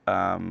 points.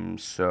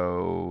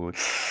 So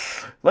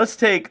let's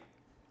take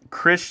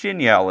Christian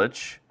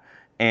Yelich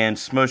and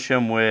smush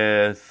him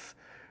with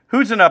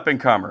who's an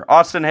up-and-comer?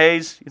 Austin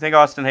Hayes. You think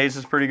Austin Hayes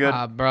is pretty good?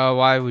 Bro,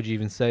 why would you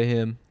even say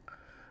him?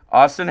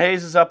 Austin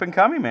Hayes is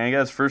up-and-coming, man. He got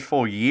his first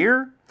full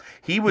year.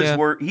 He was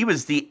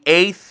the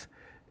 8th.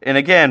 And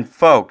again,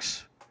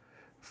 folks,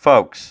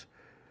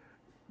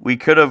 we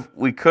could have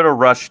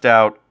rushed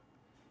out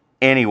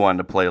anyone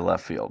to play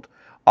left field.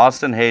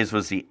 Austin Hayes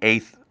was the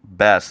 8th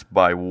best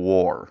by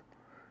WAR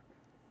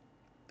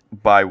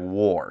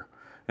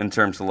in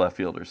terms of left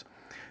fielders.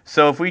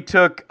 So if we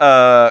took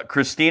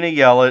Christina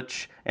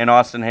Yelich and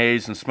Austin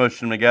Hayes and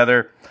smushed them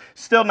together,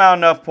 still not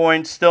enough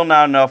points, still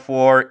not enough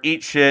WAR.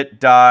 Eat shit,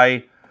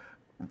 die,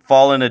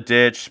 fall in a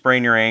ditch,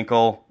 sprain your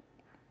ankle.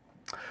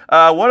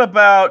 What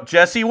about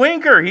Jesse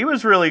Winker? He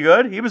was really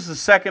good. He was the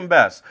 2nd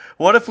best.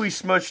 What if we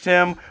smushed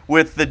him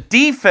with the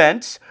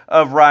defense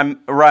of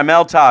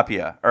Raimel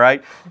Tapia, all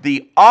right?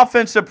 The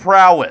offensive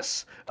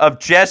prowess of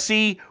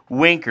Jesse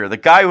Winker, the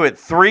guy who hit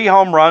 3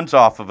 home runs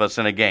off of us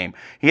in a game.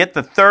 He hit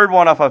the 3rd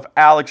one off of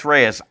Alex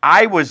Reyes.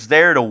 I was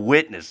there to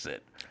witness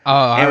it.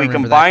 And we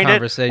combined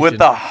it with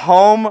the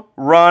home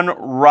run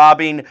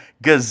robbing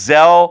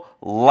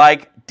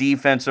gazelle-like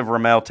defense of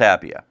Raimel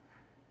Tapia.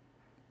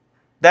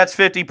 That's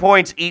 50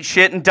 points. Eat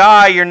shit and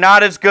die. You're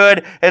not as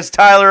good as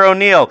Tyler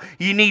O'Neill.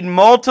 You need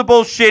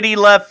multiple shitty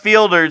left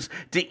fielders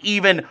to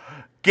even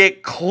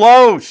get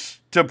close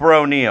to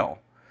Bro-Neal.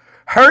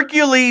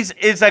 Hercules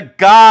is a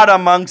god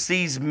amongst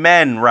these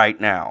men right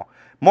now.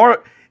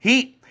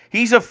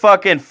 He's a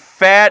fucking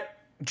fat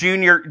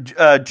junior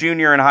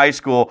in high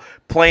school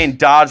playing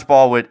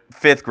dodgeball with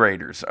 5th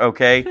graders,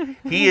 okay?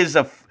 He's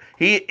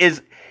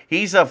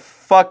a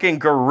fucking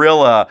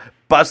gorilla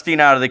busting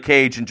out of the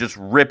cage and just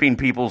ripping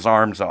people's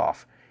arms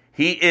off.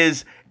 He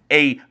is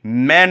a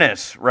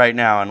menace right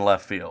now in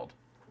left field.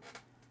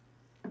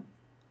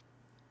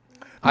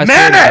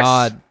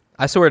 I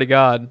swear to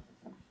God,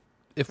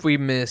 if we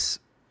miss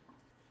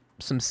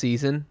some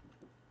season,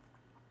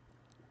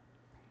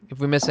 if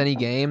we miss any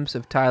games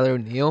of Tyler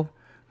O'Neill,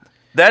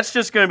 that's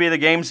just going to be the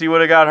games he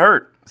would have got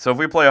hurt. So if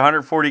we play a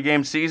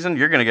 140-game season,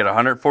 you're going to get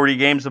 140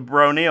 games of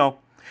Bro-Neal.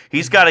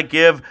 He's got to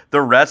give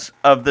the rest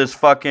of this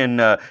fucking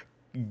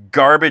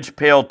garbage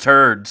pail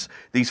turds,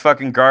 these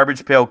fucking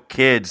garbage pail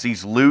kids,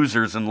 these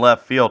losers in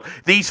left field,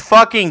 these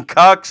fucking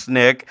cucks,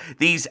 Nick,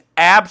 these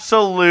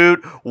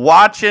absolute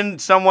watching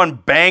someone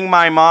bang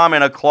my mom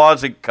in a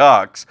closet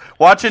cucks,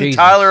 watching Jesus.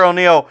 Tyler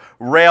O'Neill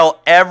rail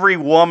every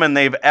woman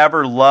they've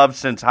ever loved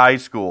since high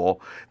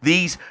school,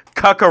 these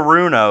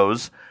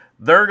cuckarunos,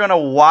 they're going to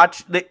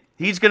watch,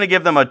 he's going to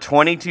give them a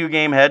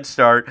 22-game head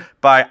start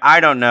by, I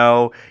don't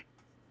know,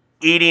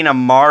 eating a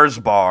Mars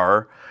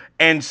bar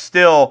and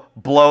still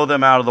blow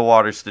them out of the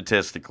water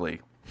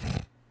statistically.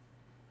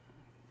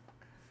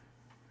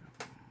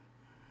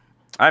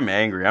 I'm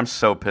angry. I'm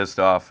so pissed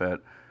off at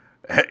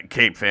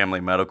Cape Family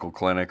Medical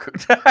Clinic.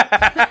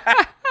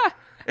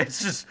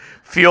 It's just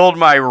fueled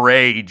my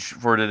rage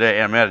for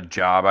today. I'm at a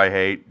job I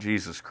hate.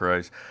 Jesus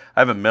Christ. I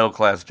have a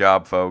middle-class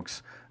job,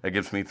 folks, that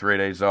gives me 3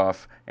 days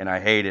off, and I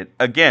hate it.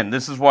 Again,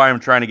 this is why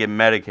I'm trying to get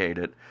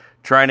medicated,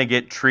 trying to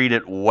get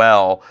treated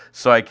well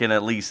so I can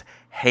at least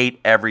hate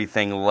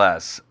everything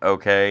less,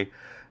 okay?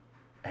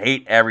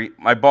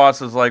 My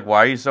boss is like, why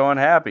are you so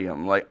unhappy?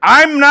 I'm like,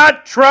 I'm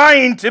not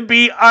trying to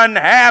be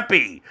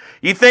unhappy.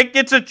 You think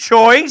it's a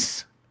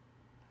choice?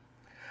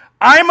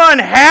 I'm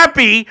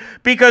unhappy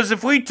because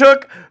if we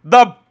took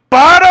the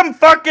bottom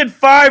fucking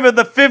 5 of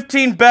the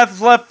 15 best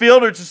left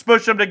fielders, just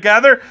push them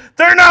together,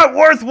 they're not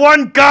worth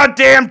one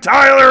goddamn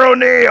Tyler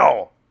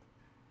O'Neill.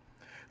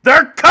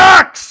 They're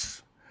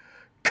cocks.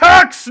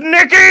 Cocks,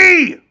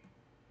 Nicky.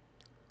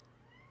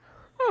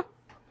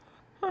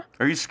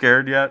 Are you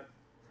scared yet?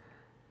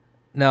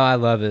 No, I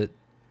love it.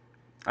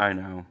 I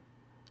know.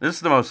 This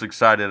is the most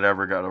excited I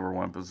ever got over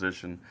one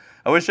position.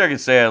 I wish I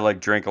could say I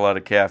drink a lot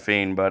of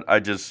caffeine, but I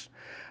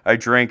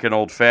drink an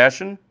old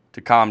fashioned to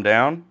calm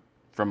down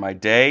from my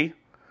day.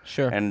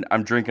 Sure. And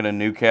I'm drinking a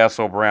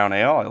Newcastle Brown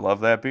Ale. I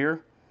love that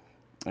beer.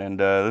 And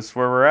this is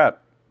where we're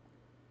at.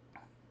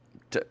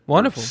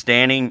 Wonderful.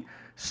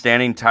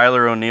 Standing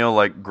Tyler O'Neill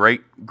like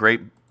great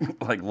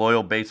like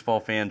loyal baseball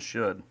fans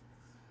should.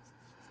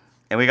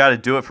 And we got to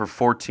do it for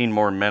 14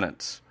 more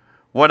minutes.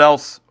 What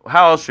else?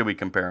 How else should we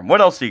compare him?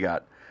 What else do you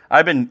got?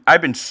 I've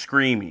been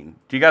screaming.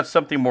 Do you got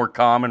something more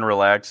calm and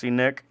relaxing,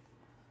 Nick?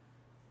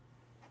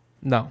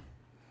 No.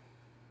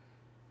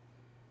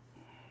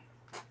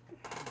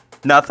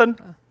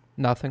 Nothing?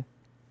 Nothing.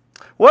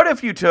 What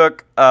if you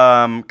took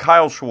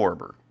Kyle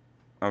Schwarber?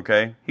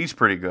 Okay, he's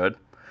pretty good.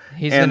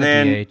 He's in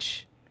the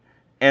DH.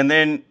 And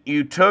then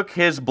you took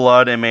his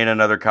blood and made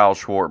another Kyle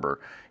Schwarber.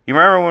 You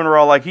remember when we were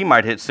all like, he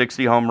might hit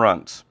 60 home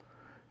runs.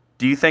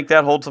 Do you think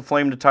that holds a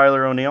flame to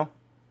Tyler O'Neill?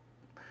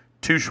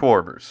 2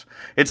 Schwarbers.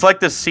 It's like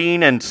the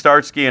scene in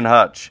Starsky and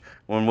Hutch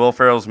when Will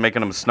Ferrell's making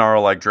them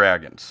snarl like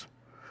dragons.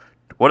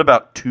 What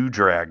about 2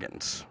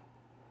 dragons?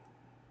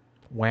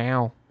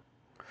 Wow.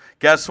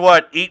 Guess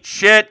what? Eat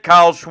shit,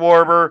 Kyle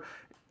Schwarber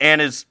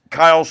and his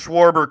Kyle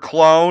Schwarber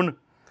clone.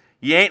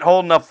 You ain't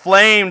holding a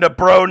flame to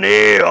Bro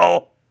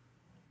Neal.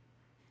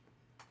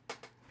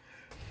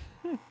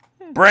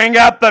 Bring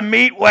out the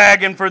meat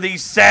wagon for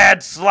these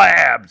sad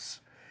slabs.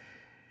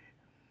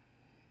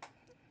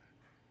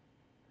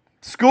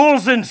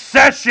 School's in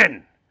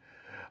session.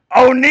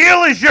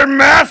 O'Neill is your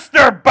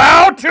master.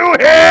 Bow to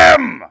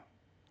him.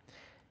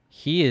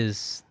 He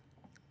is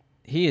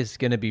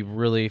going to be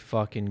really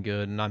fucking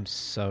good, and I'm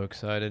so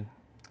excited.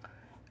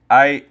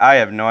 I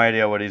have no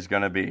idea what he's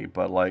going to be,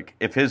 but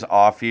if his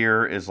off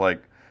year is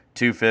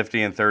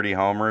 250 and 30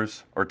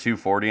 homers or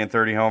 240 and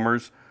 30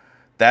 homers,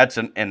 that's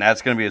going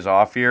to be his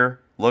off year.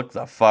 Look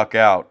the fuck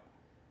out.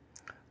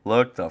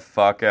 Look the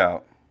fuck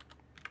out.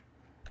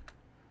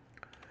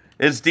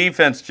 His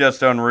defense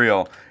just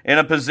unreal. In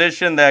a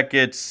position that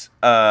gets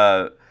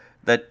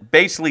that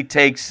basically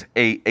takes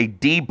a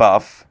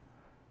debuff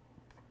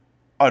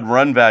on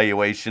run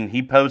valuation,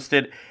 he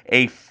posted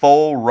a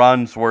full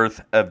run's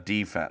worth of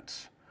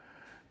defense.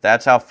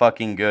 That's how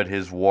fucking good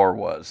his WAR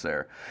was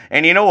there.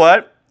 And you know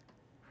what?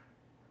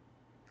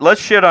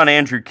 Let's shit on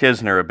Andrew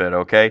Kisner a bit,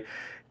 okay?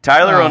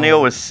 Tyler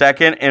O'Neill was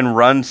second in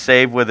runs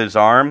saved with his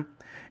arm,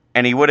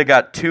 and he would have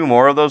got 2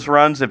 more of those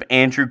runs if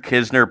Andrew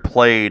Kisner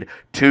played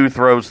 2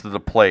 throws to the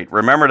plate.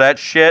 Remember that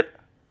shit?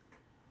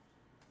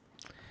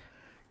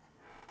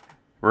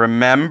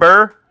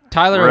 Remember?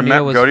 Tyler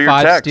O'Neill was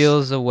 5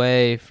 steals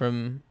away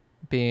from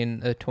being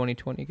a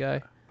 2020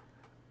 guy.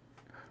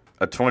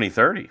 A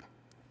 20-30.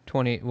 A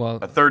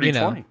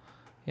 30-20.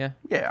 Yeah.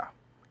 Yeah.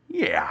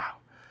 Yeah.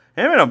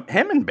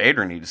 Him and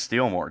Bader need to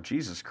steal more.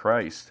 Jesus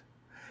Christ.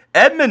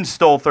 Edmonds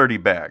stole 30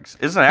 bags.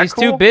 Isn't that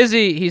cool?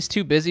 He's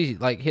too busy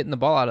hitting the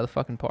ball out of the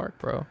fucking park,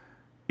 bro.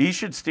 He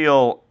should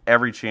steal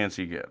every chance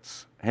he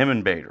gets. Him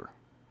and Bader.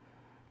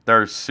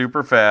 They're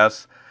super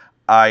fast.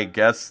 I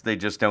guess they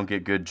just don't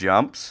get good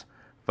jumps.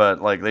 But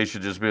they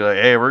should just be like,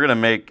 hey, we're gonna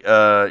make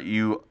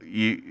you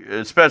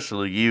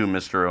especially you,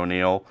 Mr.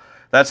 O'Neill.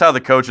 That's how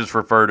the coaches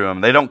refer to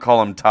him. They don't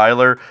call him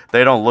Tyler.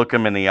 They don't look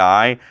him in the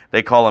eye.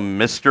 They call him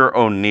Mr.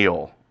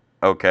 O'Neill.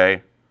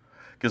 Okay?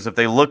 Because if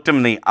they looked him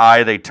in the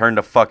eye, they turn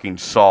to fucking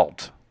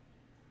salt.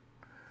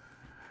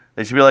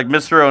 They should be like,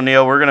 Mr.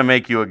 O'Neill, we're going to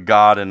make you a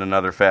god in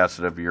another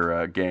facet of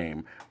your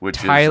game.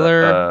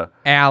 Tyler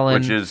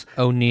Allen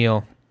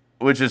O'Neill.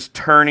 Which is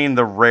turning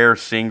the rare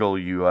single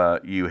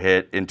you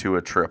hit into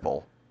a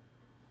triple.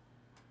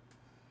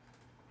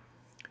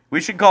 We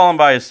should call him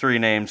by his 3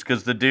 names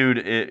because the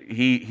dude, if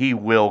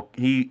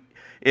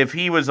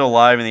he was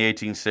alive in the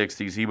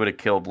 1860s, he would have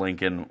killed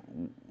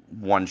Lincoln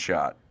one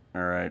shot.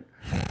 All right.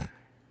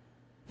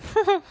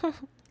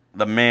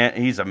 The man,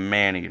 he's a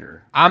man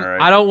eater.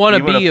 I don't want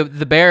to be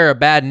the bearer of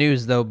bad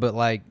news though,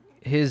 but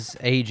his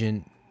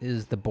agent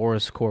is the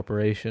Boris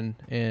Corporation,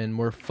 and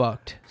we're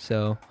fucked.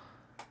 So.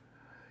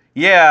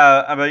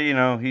 Yeah, but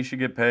he should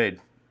get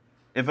paid.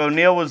 If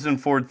O'Neill was in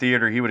Ford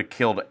Theater, he would have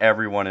killed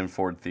everyone in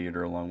Ford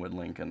Theater along with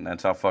Lincoln.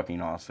 That's how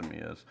fucking awesome he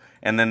is.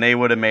 And then they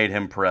would have made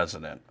him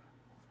president.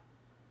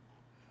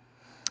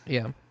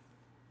 Yeah.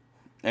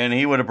 And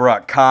he would have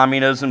brought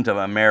communism to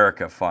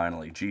America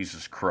finally.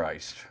 Jesus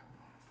Christ.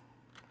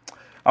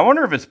 I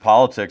wonder if his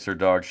politics are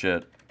dog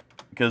shit.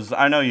 Because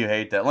I know you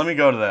hate that. Let me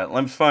go to that.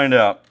 Let's find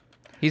out.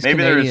 Maybe Canadian.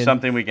 There is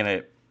something we can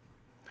hate.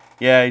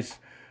 Yeah, he's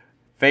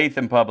faith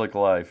in public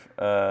life.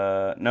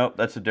 Nope,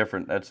 that's a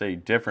different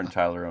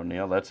Tyler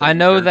O'Neill. I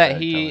know that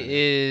he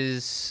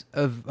is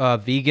a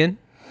vegan.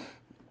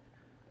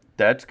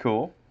 That's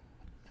cool.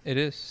 It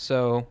is.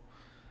 So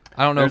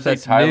I don't know if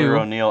that's Tyler new.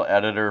 O'Neill,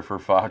 editor for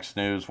Fox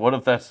News. What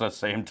if that's the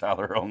same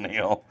Tyler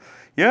O'Neill?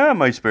 Yeah,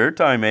 my spare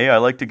time, I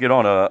like to get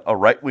on a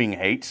right-wing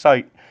hate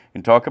site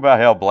and talk about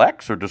how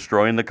blacks are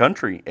destroying the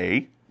country,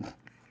 I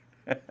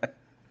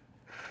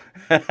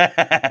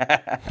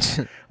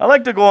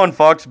like to go on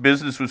Fox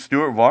Business with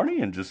Stuart Varney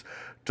and just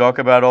talk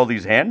about all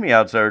these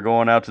hand-me-outs that are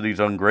going out to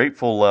these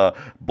ungrateful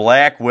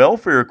black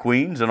welfare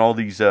queens and all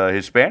these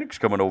Hispanics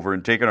coming over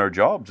and taking our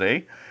jobs,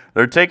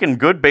 They're taking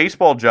good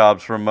baseball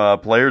jobs from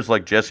players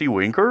like Jesse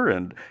Winker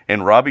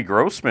and Robbie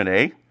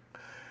Grossman,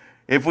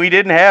 If we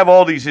didn't have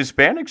all these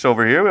Hispanics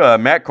over here,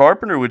 Matt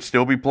Carpenter would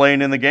still be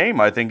playing in the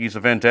game. I think he's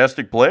a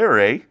fantastic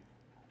player,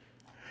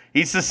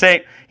 He's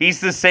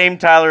the same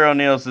Tyler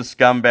O'Neill as the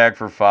scumbag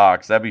for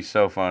Fox. That'd be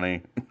so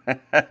funny.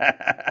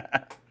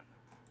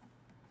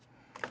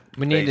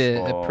 We need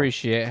to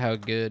appreciate how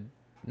good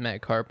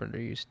Matt Carpenter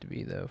used to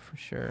be, though, for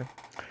sure.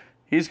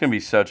 He's going to be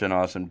such an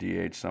awesome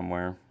DH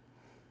somewhere.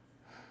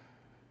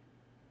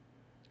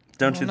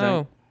 Don't you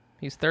think?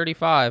 He's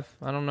 35.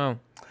 I don't know.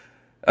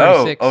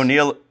 36.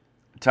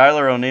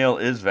 Tyler O'Neill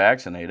is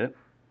vaccinated.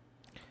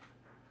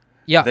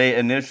 Yeah. They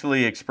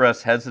initially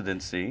expressed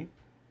hesitancy,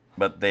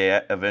 but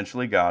they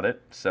eventually got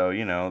it. So,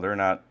 they're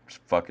not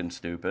fucking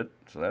stupid.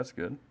 So that's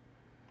good.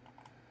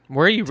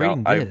 Where are you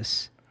reading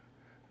this?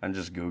 I'm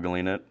just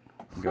Googling it.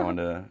 Going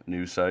to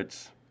news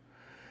sites.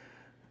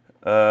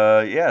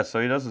 So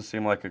he doesn't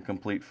seem like a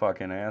complete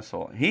fucking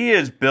asshole. He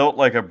is built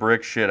like a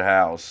brick shit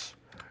house.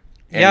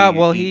 He had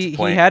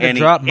to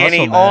drop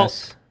muscle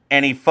mass.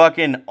 And he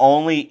fucking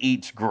only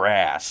eats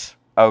grass,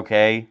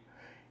 okay?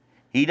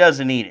 He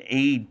doesn't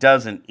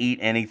eat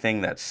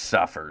anything that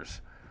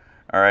suffers.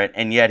 All right?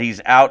 And yet he's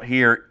out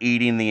here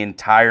eating the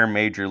entire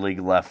major league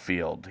left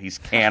field. He's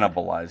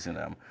cannibalizing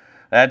them.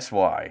 That's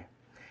why.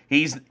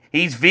 He's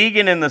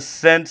vegan in the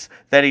sense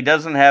that he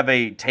doesn't have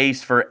a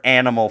taste for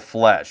animal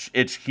flesh.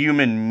 It's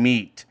human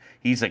meat.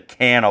 He's a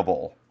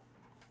cannibal.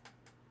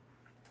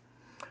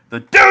 The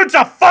dude's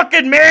a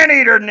fucking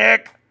man-eater,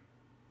 Nick!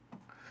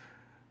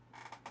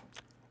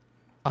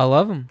 I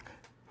love him.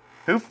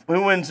 Who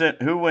wins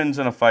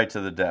in a fight to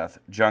the death?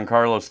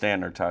 Giancarlo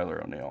Stanton or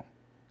Tyler O'Neill?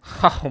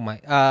 Oh my,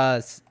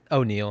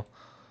 O'Neill.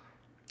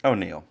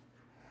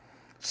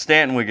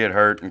 Stanton would get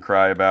hurt and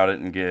cry about it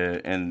and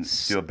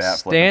do a bat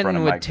flip in front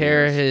of Mike Stanton would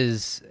tear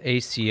Peters.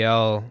 his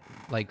ACL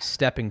like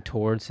stepping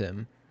towards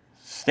him.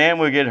 Stanton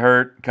would get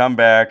hurt, come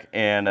back,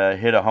 and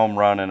hit a home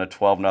run in a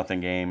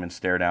 12-0 game and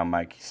stare down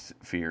Mike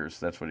Fears.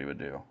 That's what he would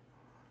do.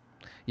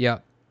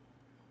 Yep.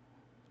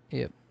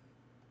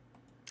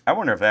 I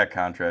wonder if that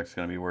contract's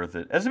going to be worth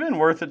it. Has it been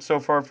worth it so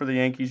far for the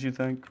Yankees, you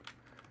think?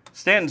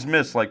 Stanton's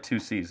missed like 2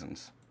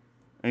 seasons,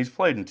 and he's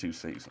played in 2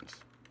 seasons.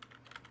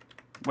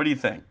 What do you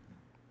think?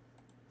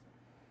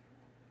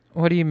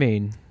 What do you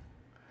mean?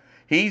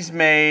 He's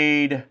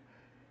made,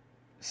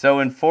 so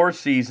in 4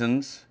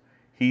 seasons,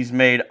 he's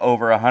made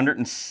over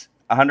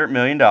 $100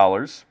 million.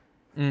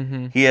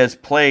 Mm-hmm. He has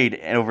played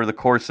over the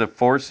course of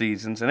 4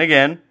 seasons, and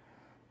again,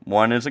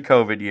 one is a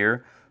COVID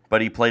year,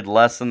 but he played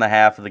less than the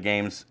half of the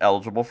games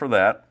eligible for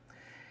that.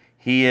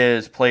 He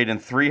has played in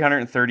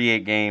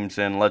 338 games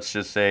in, let's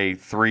just say,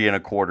 3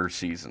 1/4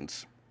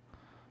 seasons.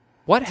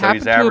 What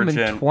happened to him in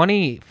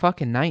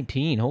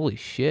 2019? Holy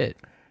shit.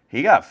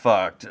 He got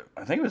fucked.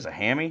 I think it was a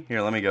hammy.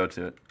 Here, let me go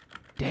to it.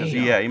 Damn.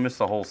 He missed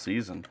the whole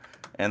season.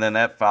 And then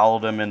that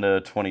followed him into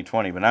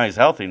 2020. But now he's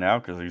healthy now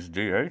because he's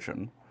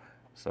DHing.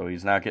 So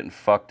he's not getting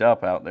fucked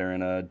up out there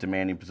in a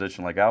demanding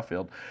position like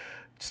outfield.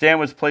 Stan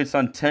was placed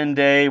on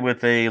 10-day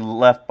with a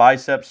left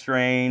bicep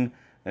strain.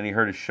 Then he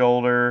hurt his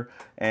shoulder.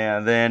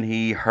 And then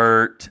he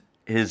hurt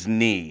his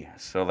knee.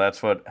 So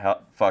that's what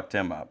fucked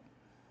him up.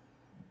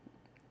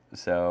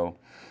 So,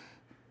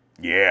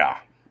 yeah.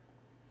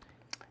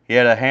 He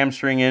had a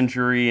hamstring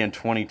injury in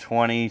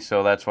 2020,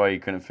 so that's why he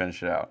couldn't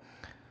finish it out.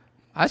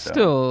 I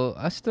still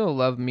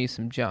love me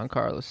some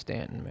Giancarlo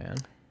Stanton, man.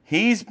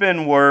 He's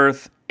been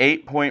worth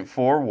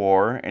 8.4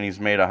 WAR, and he's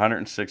made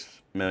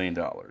 $106 million.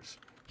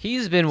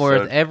 He's been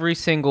worth every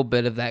single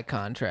bit of that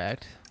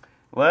contract.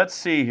 Let's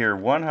see here.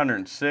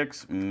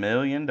 $106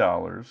 million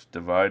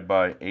divided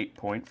by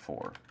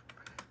 8.4.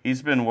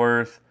 He's been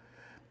worth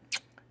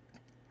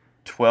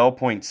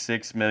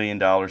 $12.6 million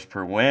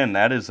per win.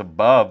 That is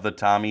above the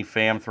Tommy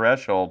Pham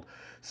threshold.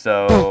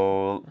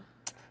 So,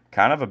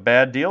 kind of a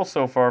bad deal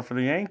so far for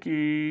the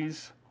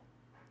Yankees.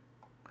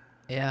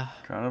 Yeah.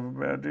 Kind of a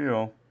bad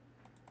deal.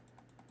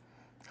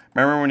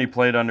 Remember when he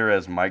played under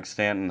as Mike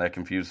Stanton? That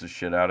confused the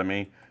shit out of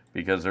me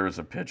because there was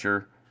a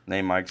pitcher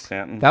named Mike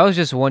Stanton. That was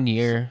just 1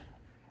 year.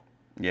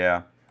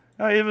 Yeah.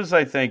 No, it was,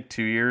 I think,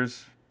 2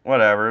 years.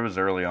 Whatever. It was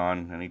early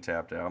on, and he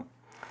tapped out.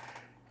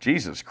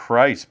 Jesus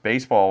Christ.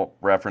 Baseball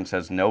Reference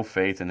has no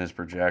faith in his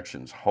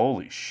projections.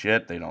 Holy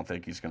shit, they don't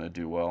think he's going to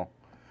do well.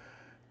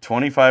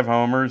 25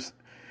 homers.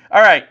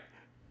 All right.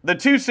 The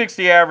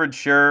 260 average,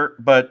 sure,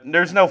 but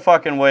there's no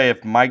fucking way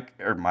if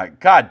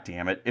God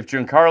damn it, if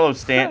Giancarlo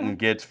Stanton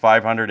gets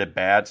 500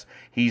 at-bats,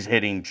 he's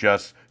hitting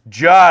just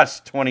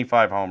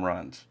 25 home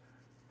runs.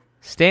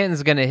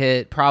 Stanton's going to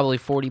hit probably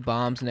 40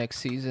 bombs next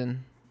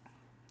season.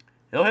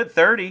 He'll hit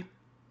 30.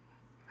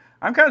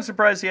 I'm kind of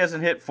surprised he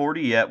hasn't hit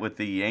 40 yet with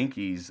the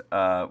Yankees,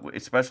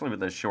 especially with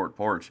this short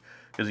porch,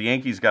 because the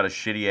Yankees got a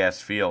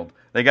shitty-ass field.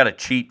 They got a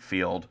cheat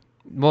field.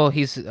 Well,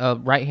 he's a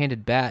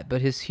right-handed bat,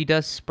 but he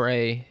does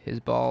spray his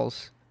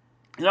balls.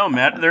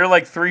 Matt, they're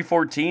like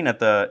 314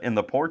 in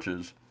the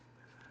porches.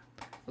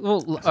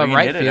 Well, so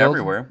right hit field, it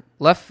everywhere.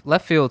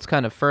 Left field's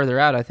kind of further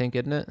out, I think,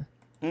 isn't it?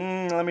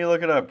 Let me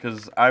look it up,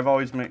 because I've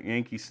always met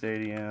Yankee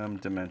Stadium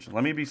dimension.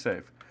 Let me be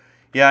safe.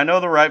 Yeah, I know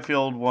the right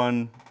field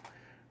one,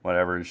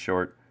 whatever, is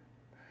short.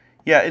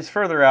 Yeah, it's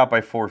further out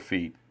by 4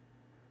 feet.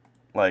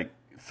 Like,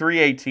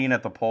 318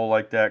 at the pole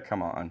like that?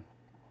 Come on.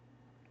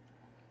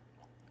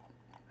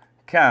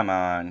 Come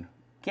on.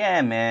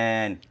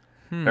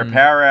 Their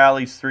power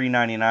alley's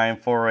 399,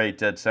 408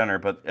 dead center.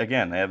 But,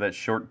 again, they have that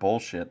short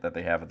bullshit that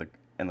they have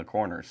in the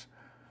corners.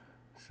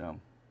 So,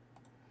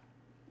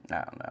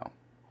 I don't know.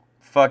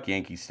 Fuck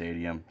Yankee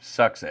Stadium.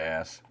 Sucks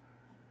ass.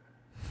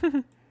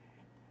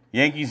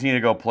 Yankees need to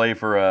go play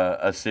for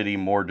a city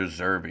more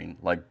deserving,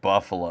 like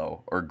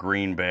Buffalo or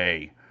Green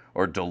Bay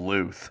or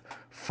Duluth.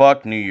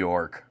 Fuck New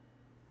York.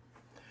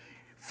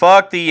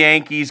 Fuck the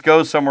Yankees.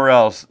 Go somewhere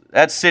else.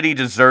 That city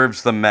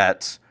deserves the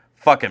Mets.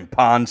 Fucking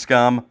pond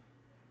scum.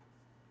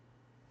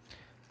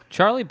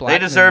 Charlie Blackmon. They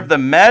deserve the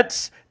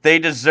Mets. They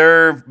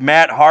deserve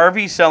Matt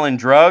Harvey selling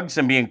drugs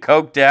and being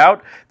coked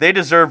out. They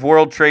deserve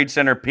World Trade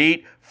Center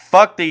Pete.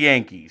 Fuck the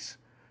Yankees.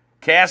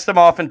 Cast them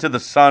off into the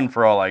sun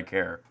for all I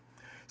care.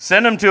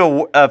 Send them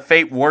to a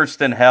fate worse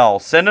than hell.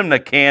 Send them to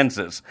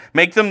Kansas.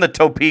 Make them the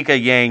Topeka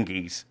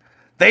Yankees.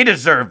 They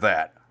deserve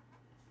that.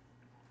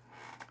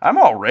 I'm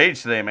all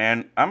rage today,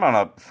 man. I'm on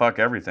a fuck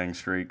everything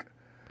streak.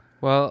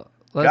 Well,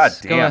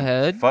 let's go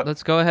ahead.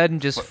 Let's go ahead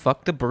and just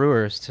fuck the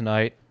Brewers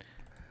tonight.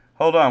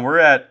 Hold on. We're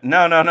at...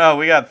 No.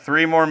 We got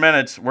 3 more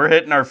minutes. We're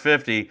hitting our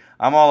 50.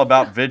 I'm all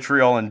about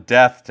vitriol and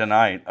death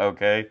tonight,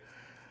 okay?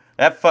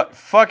 That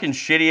fucking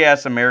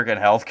shitty-ass American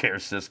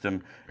healthcare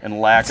system and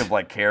lack of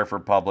care for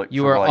public.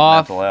 You are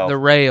off the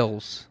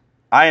rails.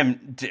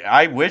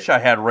 I wish I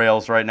had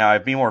rails right now.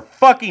 I'd be more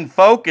fucking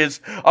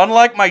focused.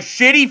 Unlike my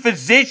shitty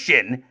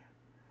physician.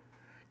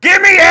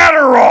 Give me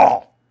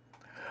Adderall.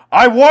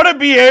 I want to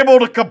be able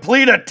to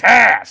complete a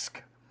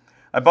task.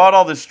 I bought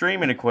all this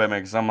streaming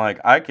equipment because I'm like,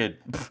 I could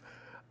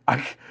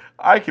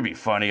be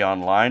funny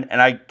online,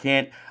 and I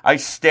can't. I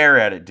stare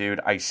at it, dude.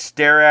 I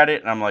stare at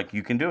it, and I'm like,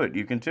 you can do it.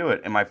 You can do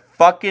it. And my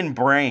fucking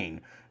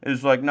brain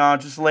is like, no,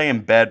 just lay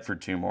in bed for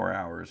 2 more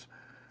hours.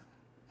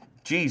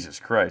 Jesus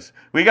Christ.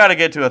 We got to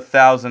get to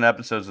 1,000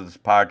 episodes of this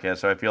podcast,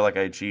 so I feel like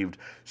I achieved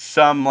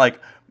some,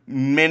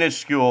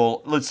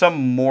 minuscule,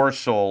 some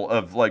morsel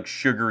of,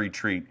 sugary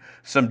treat,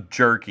 some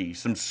jerky,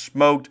 some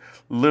smoked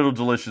little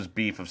delicious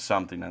beef of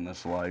something in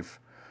this life.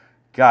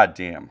 God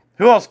damn.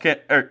 Who else can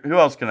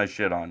I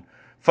shit on?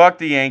 Fuck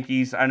the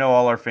Yankees. I know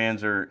all our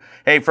fans are...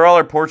 Hey, for all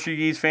our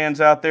Portuguese fans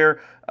out there,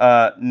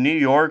 New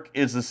York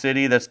is the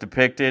city that's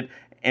depicted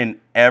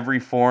in every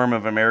form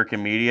of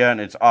American media,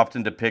 and it's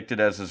often depicted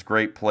as this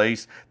great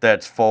place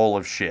that's full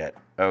of shit.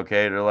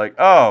 Okay? They're like,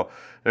 oh,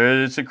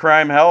 it's a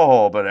crime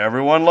hellhole, but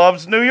everyone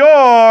loves New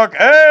York.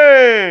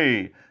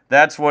 Hey!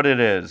 That's what it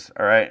is,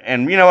 all right?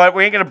 And you know what?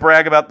 We ain't going to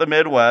brag about the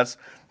Midwest.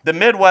 The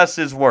Midwest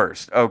is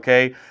worst,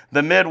 okay?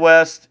 The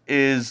Midwest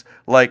is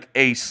like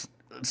a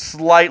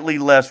slightly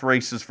less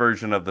racist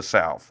version of the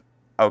South,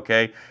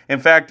 okay? In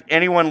fact,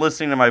 anyone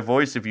listening to my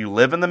voice, if you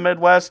live in the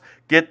Midwest,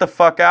 get the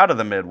fuck out of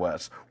the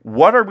Midwest.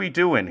 What are we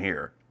doing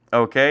here,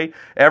 okay?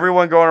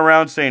 Everyone going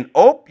around saying,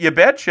 oh, you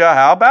betcha,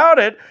 how about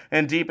it?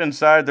 And deep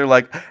inside, they're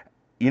like,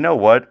 you know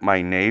what?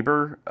 My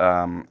neighbor,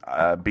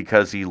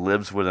 because he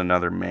lives with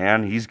another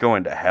man, he's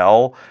going to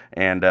hell,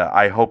 and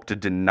I hope to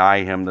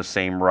deny him the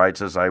same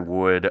rights as I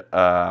would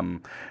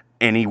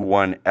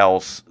anyone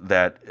else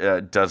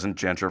that doesn't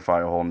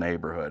gentrify a whole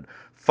neighborhood.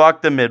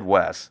 Fuck the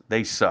Midwest.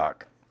 They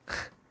suck.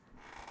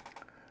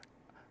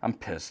 I'm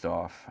pissed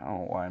off. I don't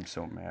know why I'm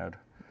so mad.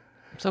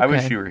 It's okay. I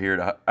wish you were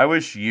here. I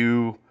wish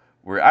even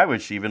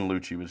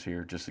Lucci was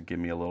here just to give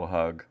me a little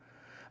hug.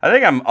 I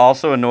think I'm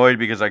also annoyed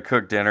because I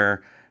cooked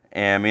dinner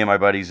and me and my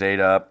buddies ate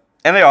up.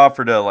 And they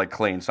offered to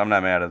clean, so I'm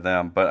not mad at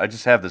them. But I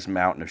just have this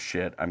mountain of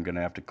shit I'm going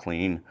to have to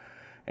clean.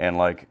 And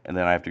then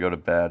I have to go to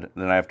bed.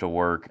 Then I have to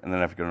work. And then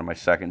I have to go to my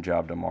second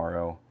job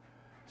tomorrow.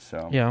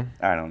 So, yeah.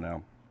 I don't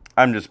know.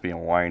 I'm just being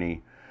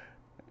whiny.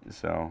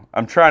 So,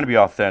 I'm trying to be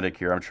authentic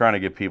here. I'm trying to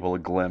give people a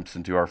glimpse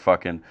into our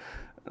fucking,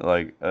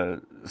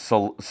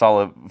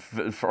 solid,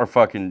 our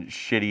fucking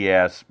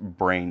shitty-ass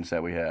brains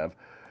that we have.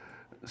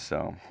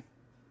 So.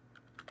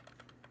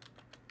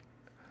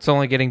 It's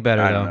only getting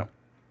better, I don't know.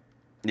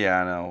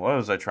 Yeah, I know. What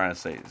was I trying to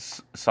say?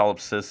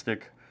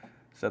 Solipsistic?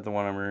 Is that the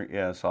one I'm reading?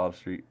 Yeah,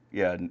 solipsistic.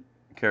 Yeah,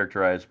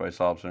 characterized by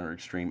solipsism or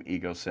extreme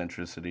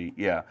egocentricity.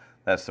 Yeah,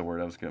 that's the word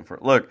I was going for.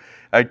 Look,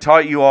 I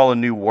taught you all a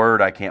new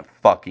word I can't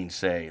fucking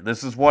say.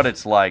 This is what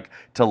it's like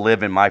to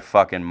live in my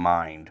fucking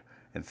mind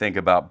and think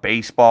about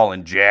baseball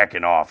and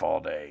jacking off all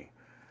day.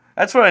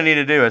 That's what I need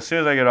to do. As soon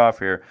as I get off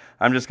here,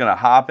 I'm just going to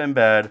hop in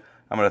bed.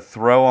 I'm going to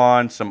throw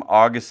on some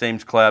August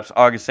Ames claps.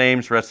 August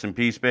Ames, rest in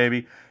peace,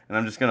 baby. and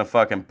I'm just gonna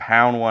fucking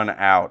pound one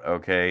out.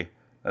 Okay,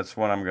 that's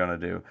what I'm gonna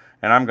do,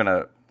 and I'm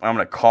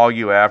gonna call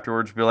you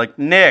afterwards. Be like,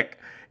 Nick,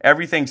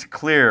 everything's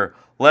clear.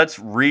 Let's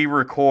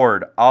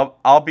re-record.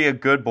 I'll be a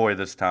good boy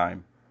this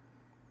time.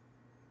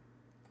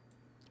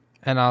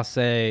 And I'll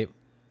say,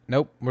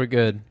 nope, we're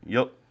good.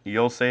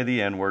 You'll say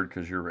the N-word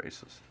because you're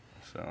racist.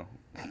 So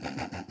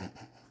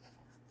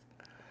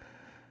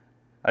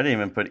I didn't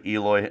even put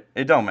Eloy.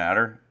 It don't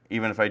matter.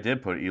 Even if I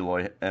did put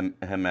Eloy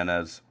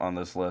Jimenez on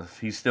this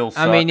list, he still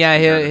sucks. I mean, yeah,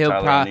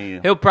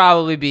 he'll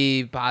probably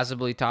be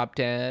possibly top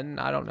 10.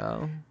 I don't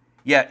know.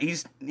 Yeah,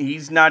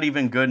 he's not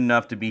even good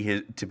enough to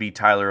be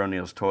Tyler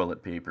O'Neill's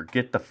toilet paper.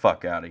 Get the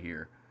fuck out of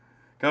here.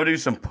 Go do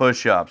some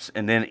push-ups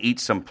and then eat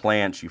some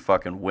plants, you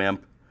fucking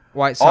wimp.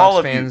 White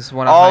Sox fans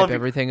want to hype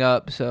everything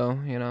up, so,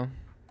 you know.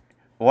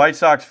 White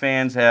Sox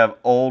fans have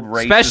old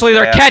racist... Especially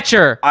their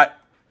catcher!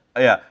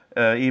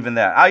 Even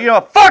that.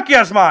 Fuck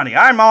Yasmani.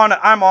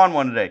 I'm on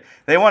one today.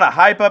 They want to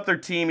hype up their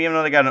team even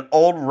though they got an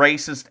old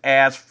racist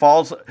ass,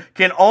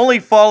 can only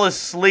fall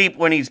asleep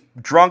when he's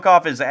drunk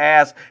off his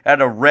ass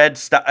at a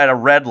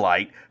red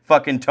light.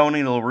 Fucking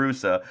Tony La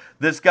Russa.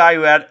 This guy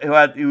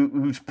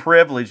who's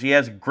privileged, he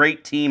has a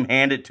great team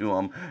handed to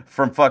him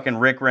from fucking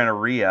Rick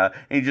Renteria,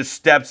 and he just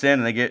steps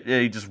in and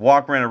he just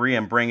walk Renteria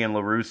and bring in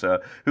La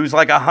Russa, who's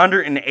like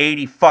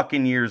 180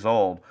 fucking years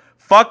old.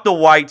 Fuck the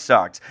White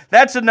Sox.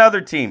 That's another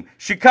team.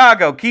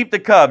 Chicago, keep the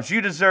Cubs.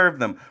 You deserve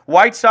them.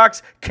 White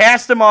Sox,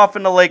 cast them off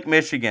into Lake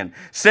Michigan.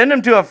 Send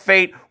them to a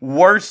fate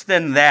worse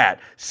than that.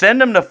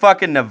 Send them to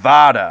fucking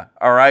Nevada,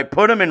 all right?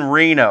 Put them in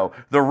Reno,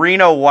 the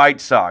Reno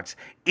White Sox.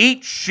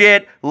 Eat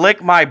shit,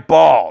 lick my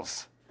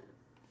balls.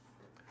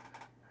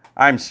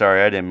 I'm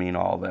sorry, I didn't mean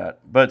all that.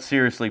 But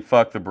seriously,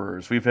 fuck the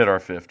Brewers. We've hit our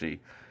 50.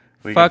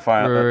 Fuck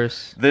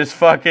Brewers. This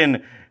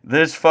fucking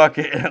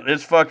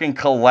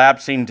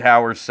collapsing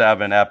Tower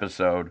 7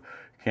 episode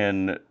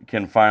can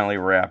finally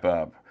wrap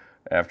up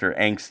after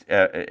angst,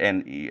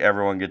 and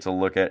everyone gets a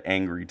look at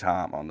Angry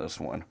Tom on this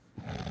one.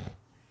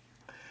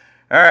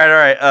 All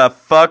right.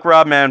 Fuck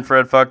Rob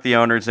Manfred. Fuck the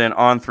owners. And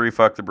on 3,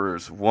 fuck the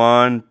Brewers.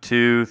 1,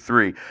 2,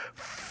 3.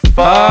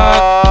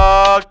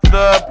 Fuck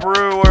the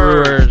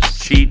Brewers.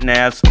 Cheating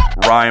ass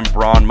Ryan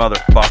Braun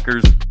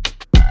motherfuckers.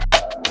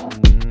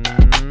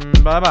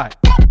 Bye-bye.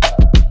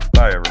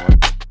 Bye, everyone.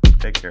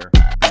 Take care.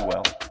 Be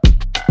well.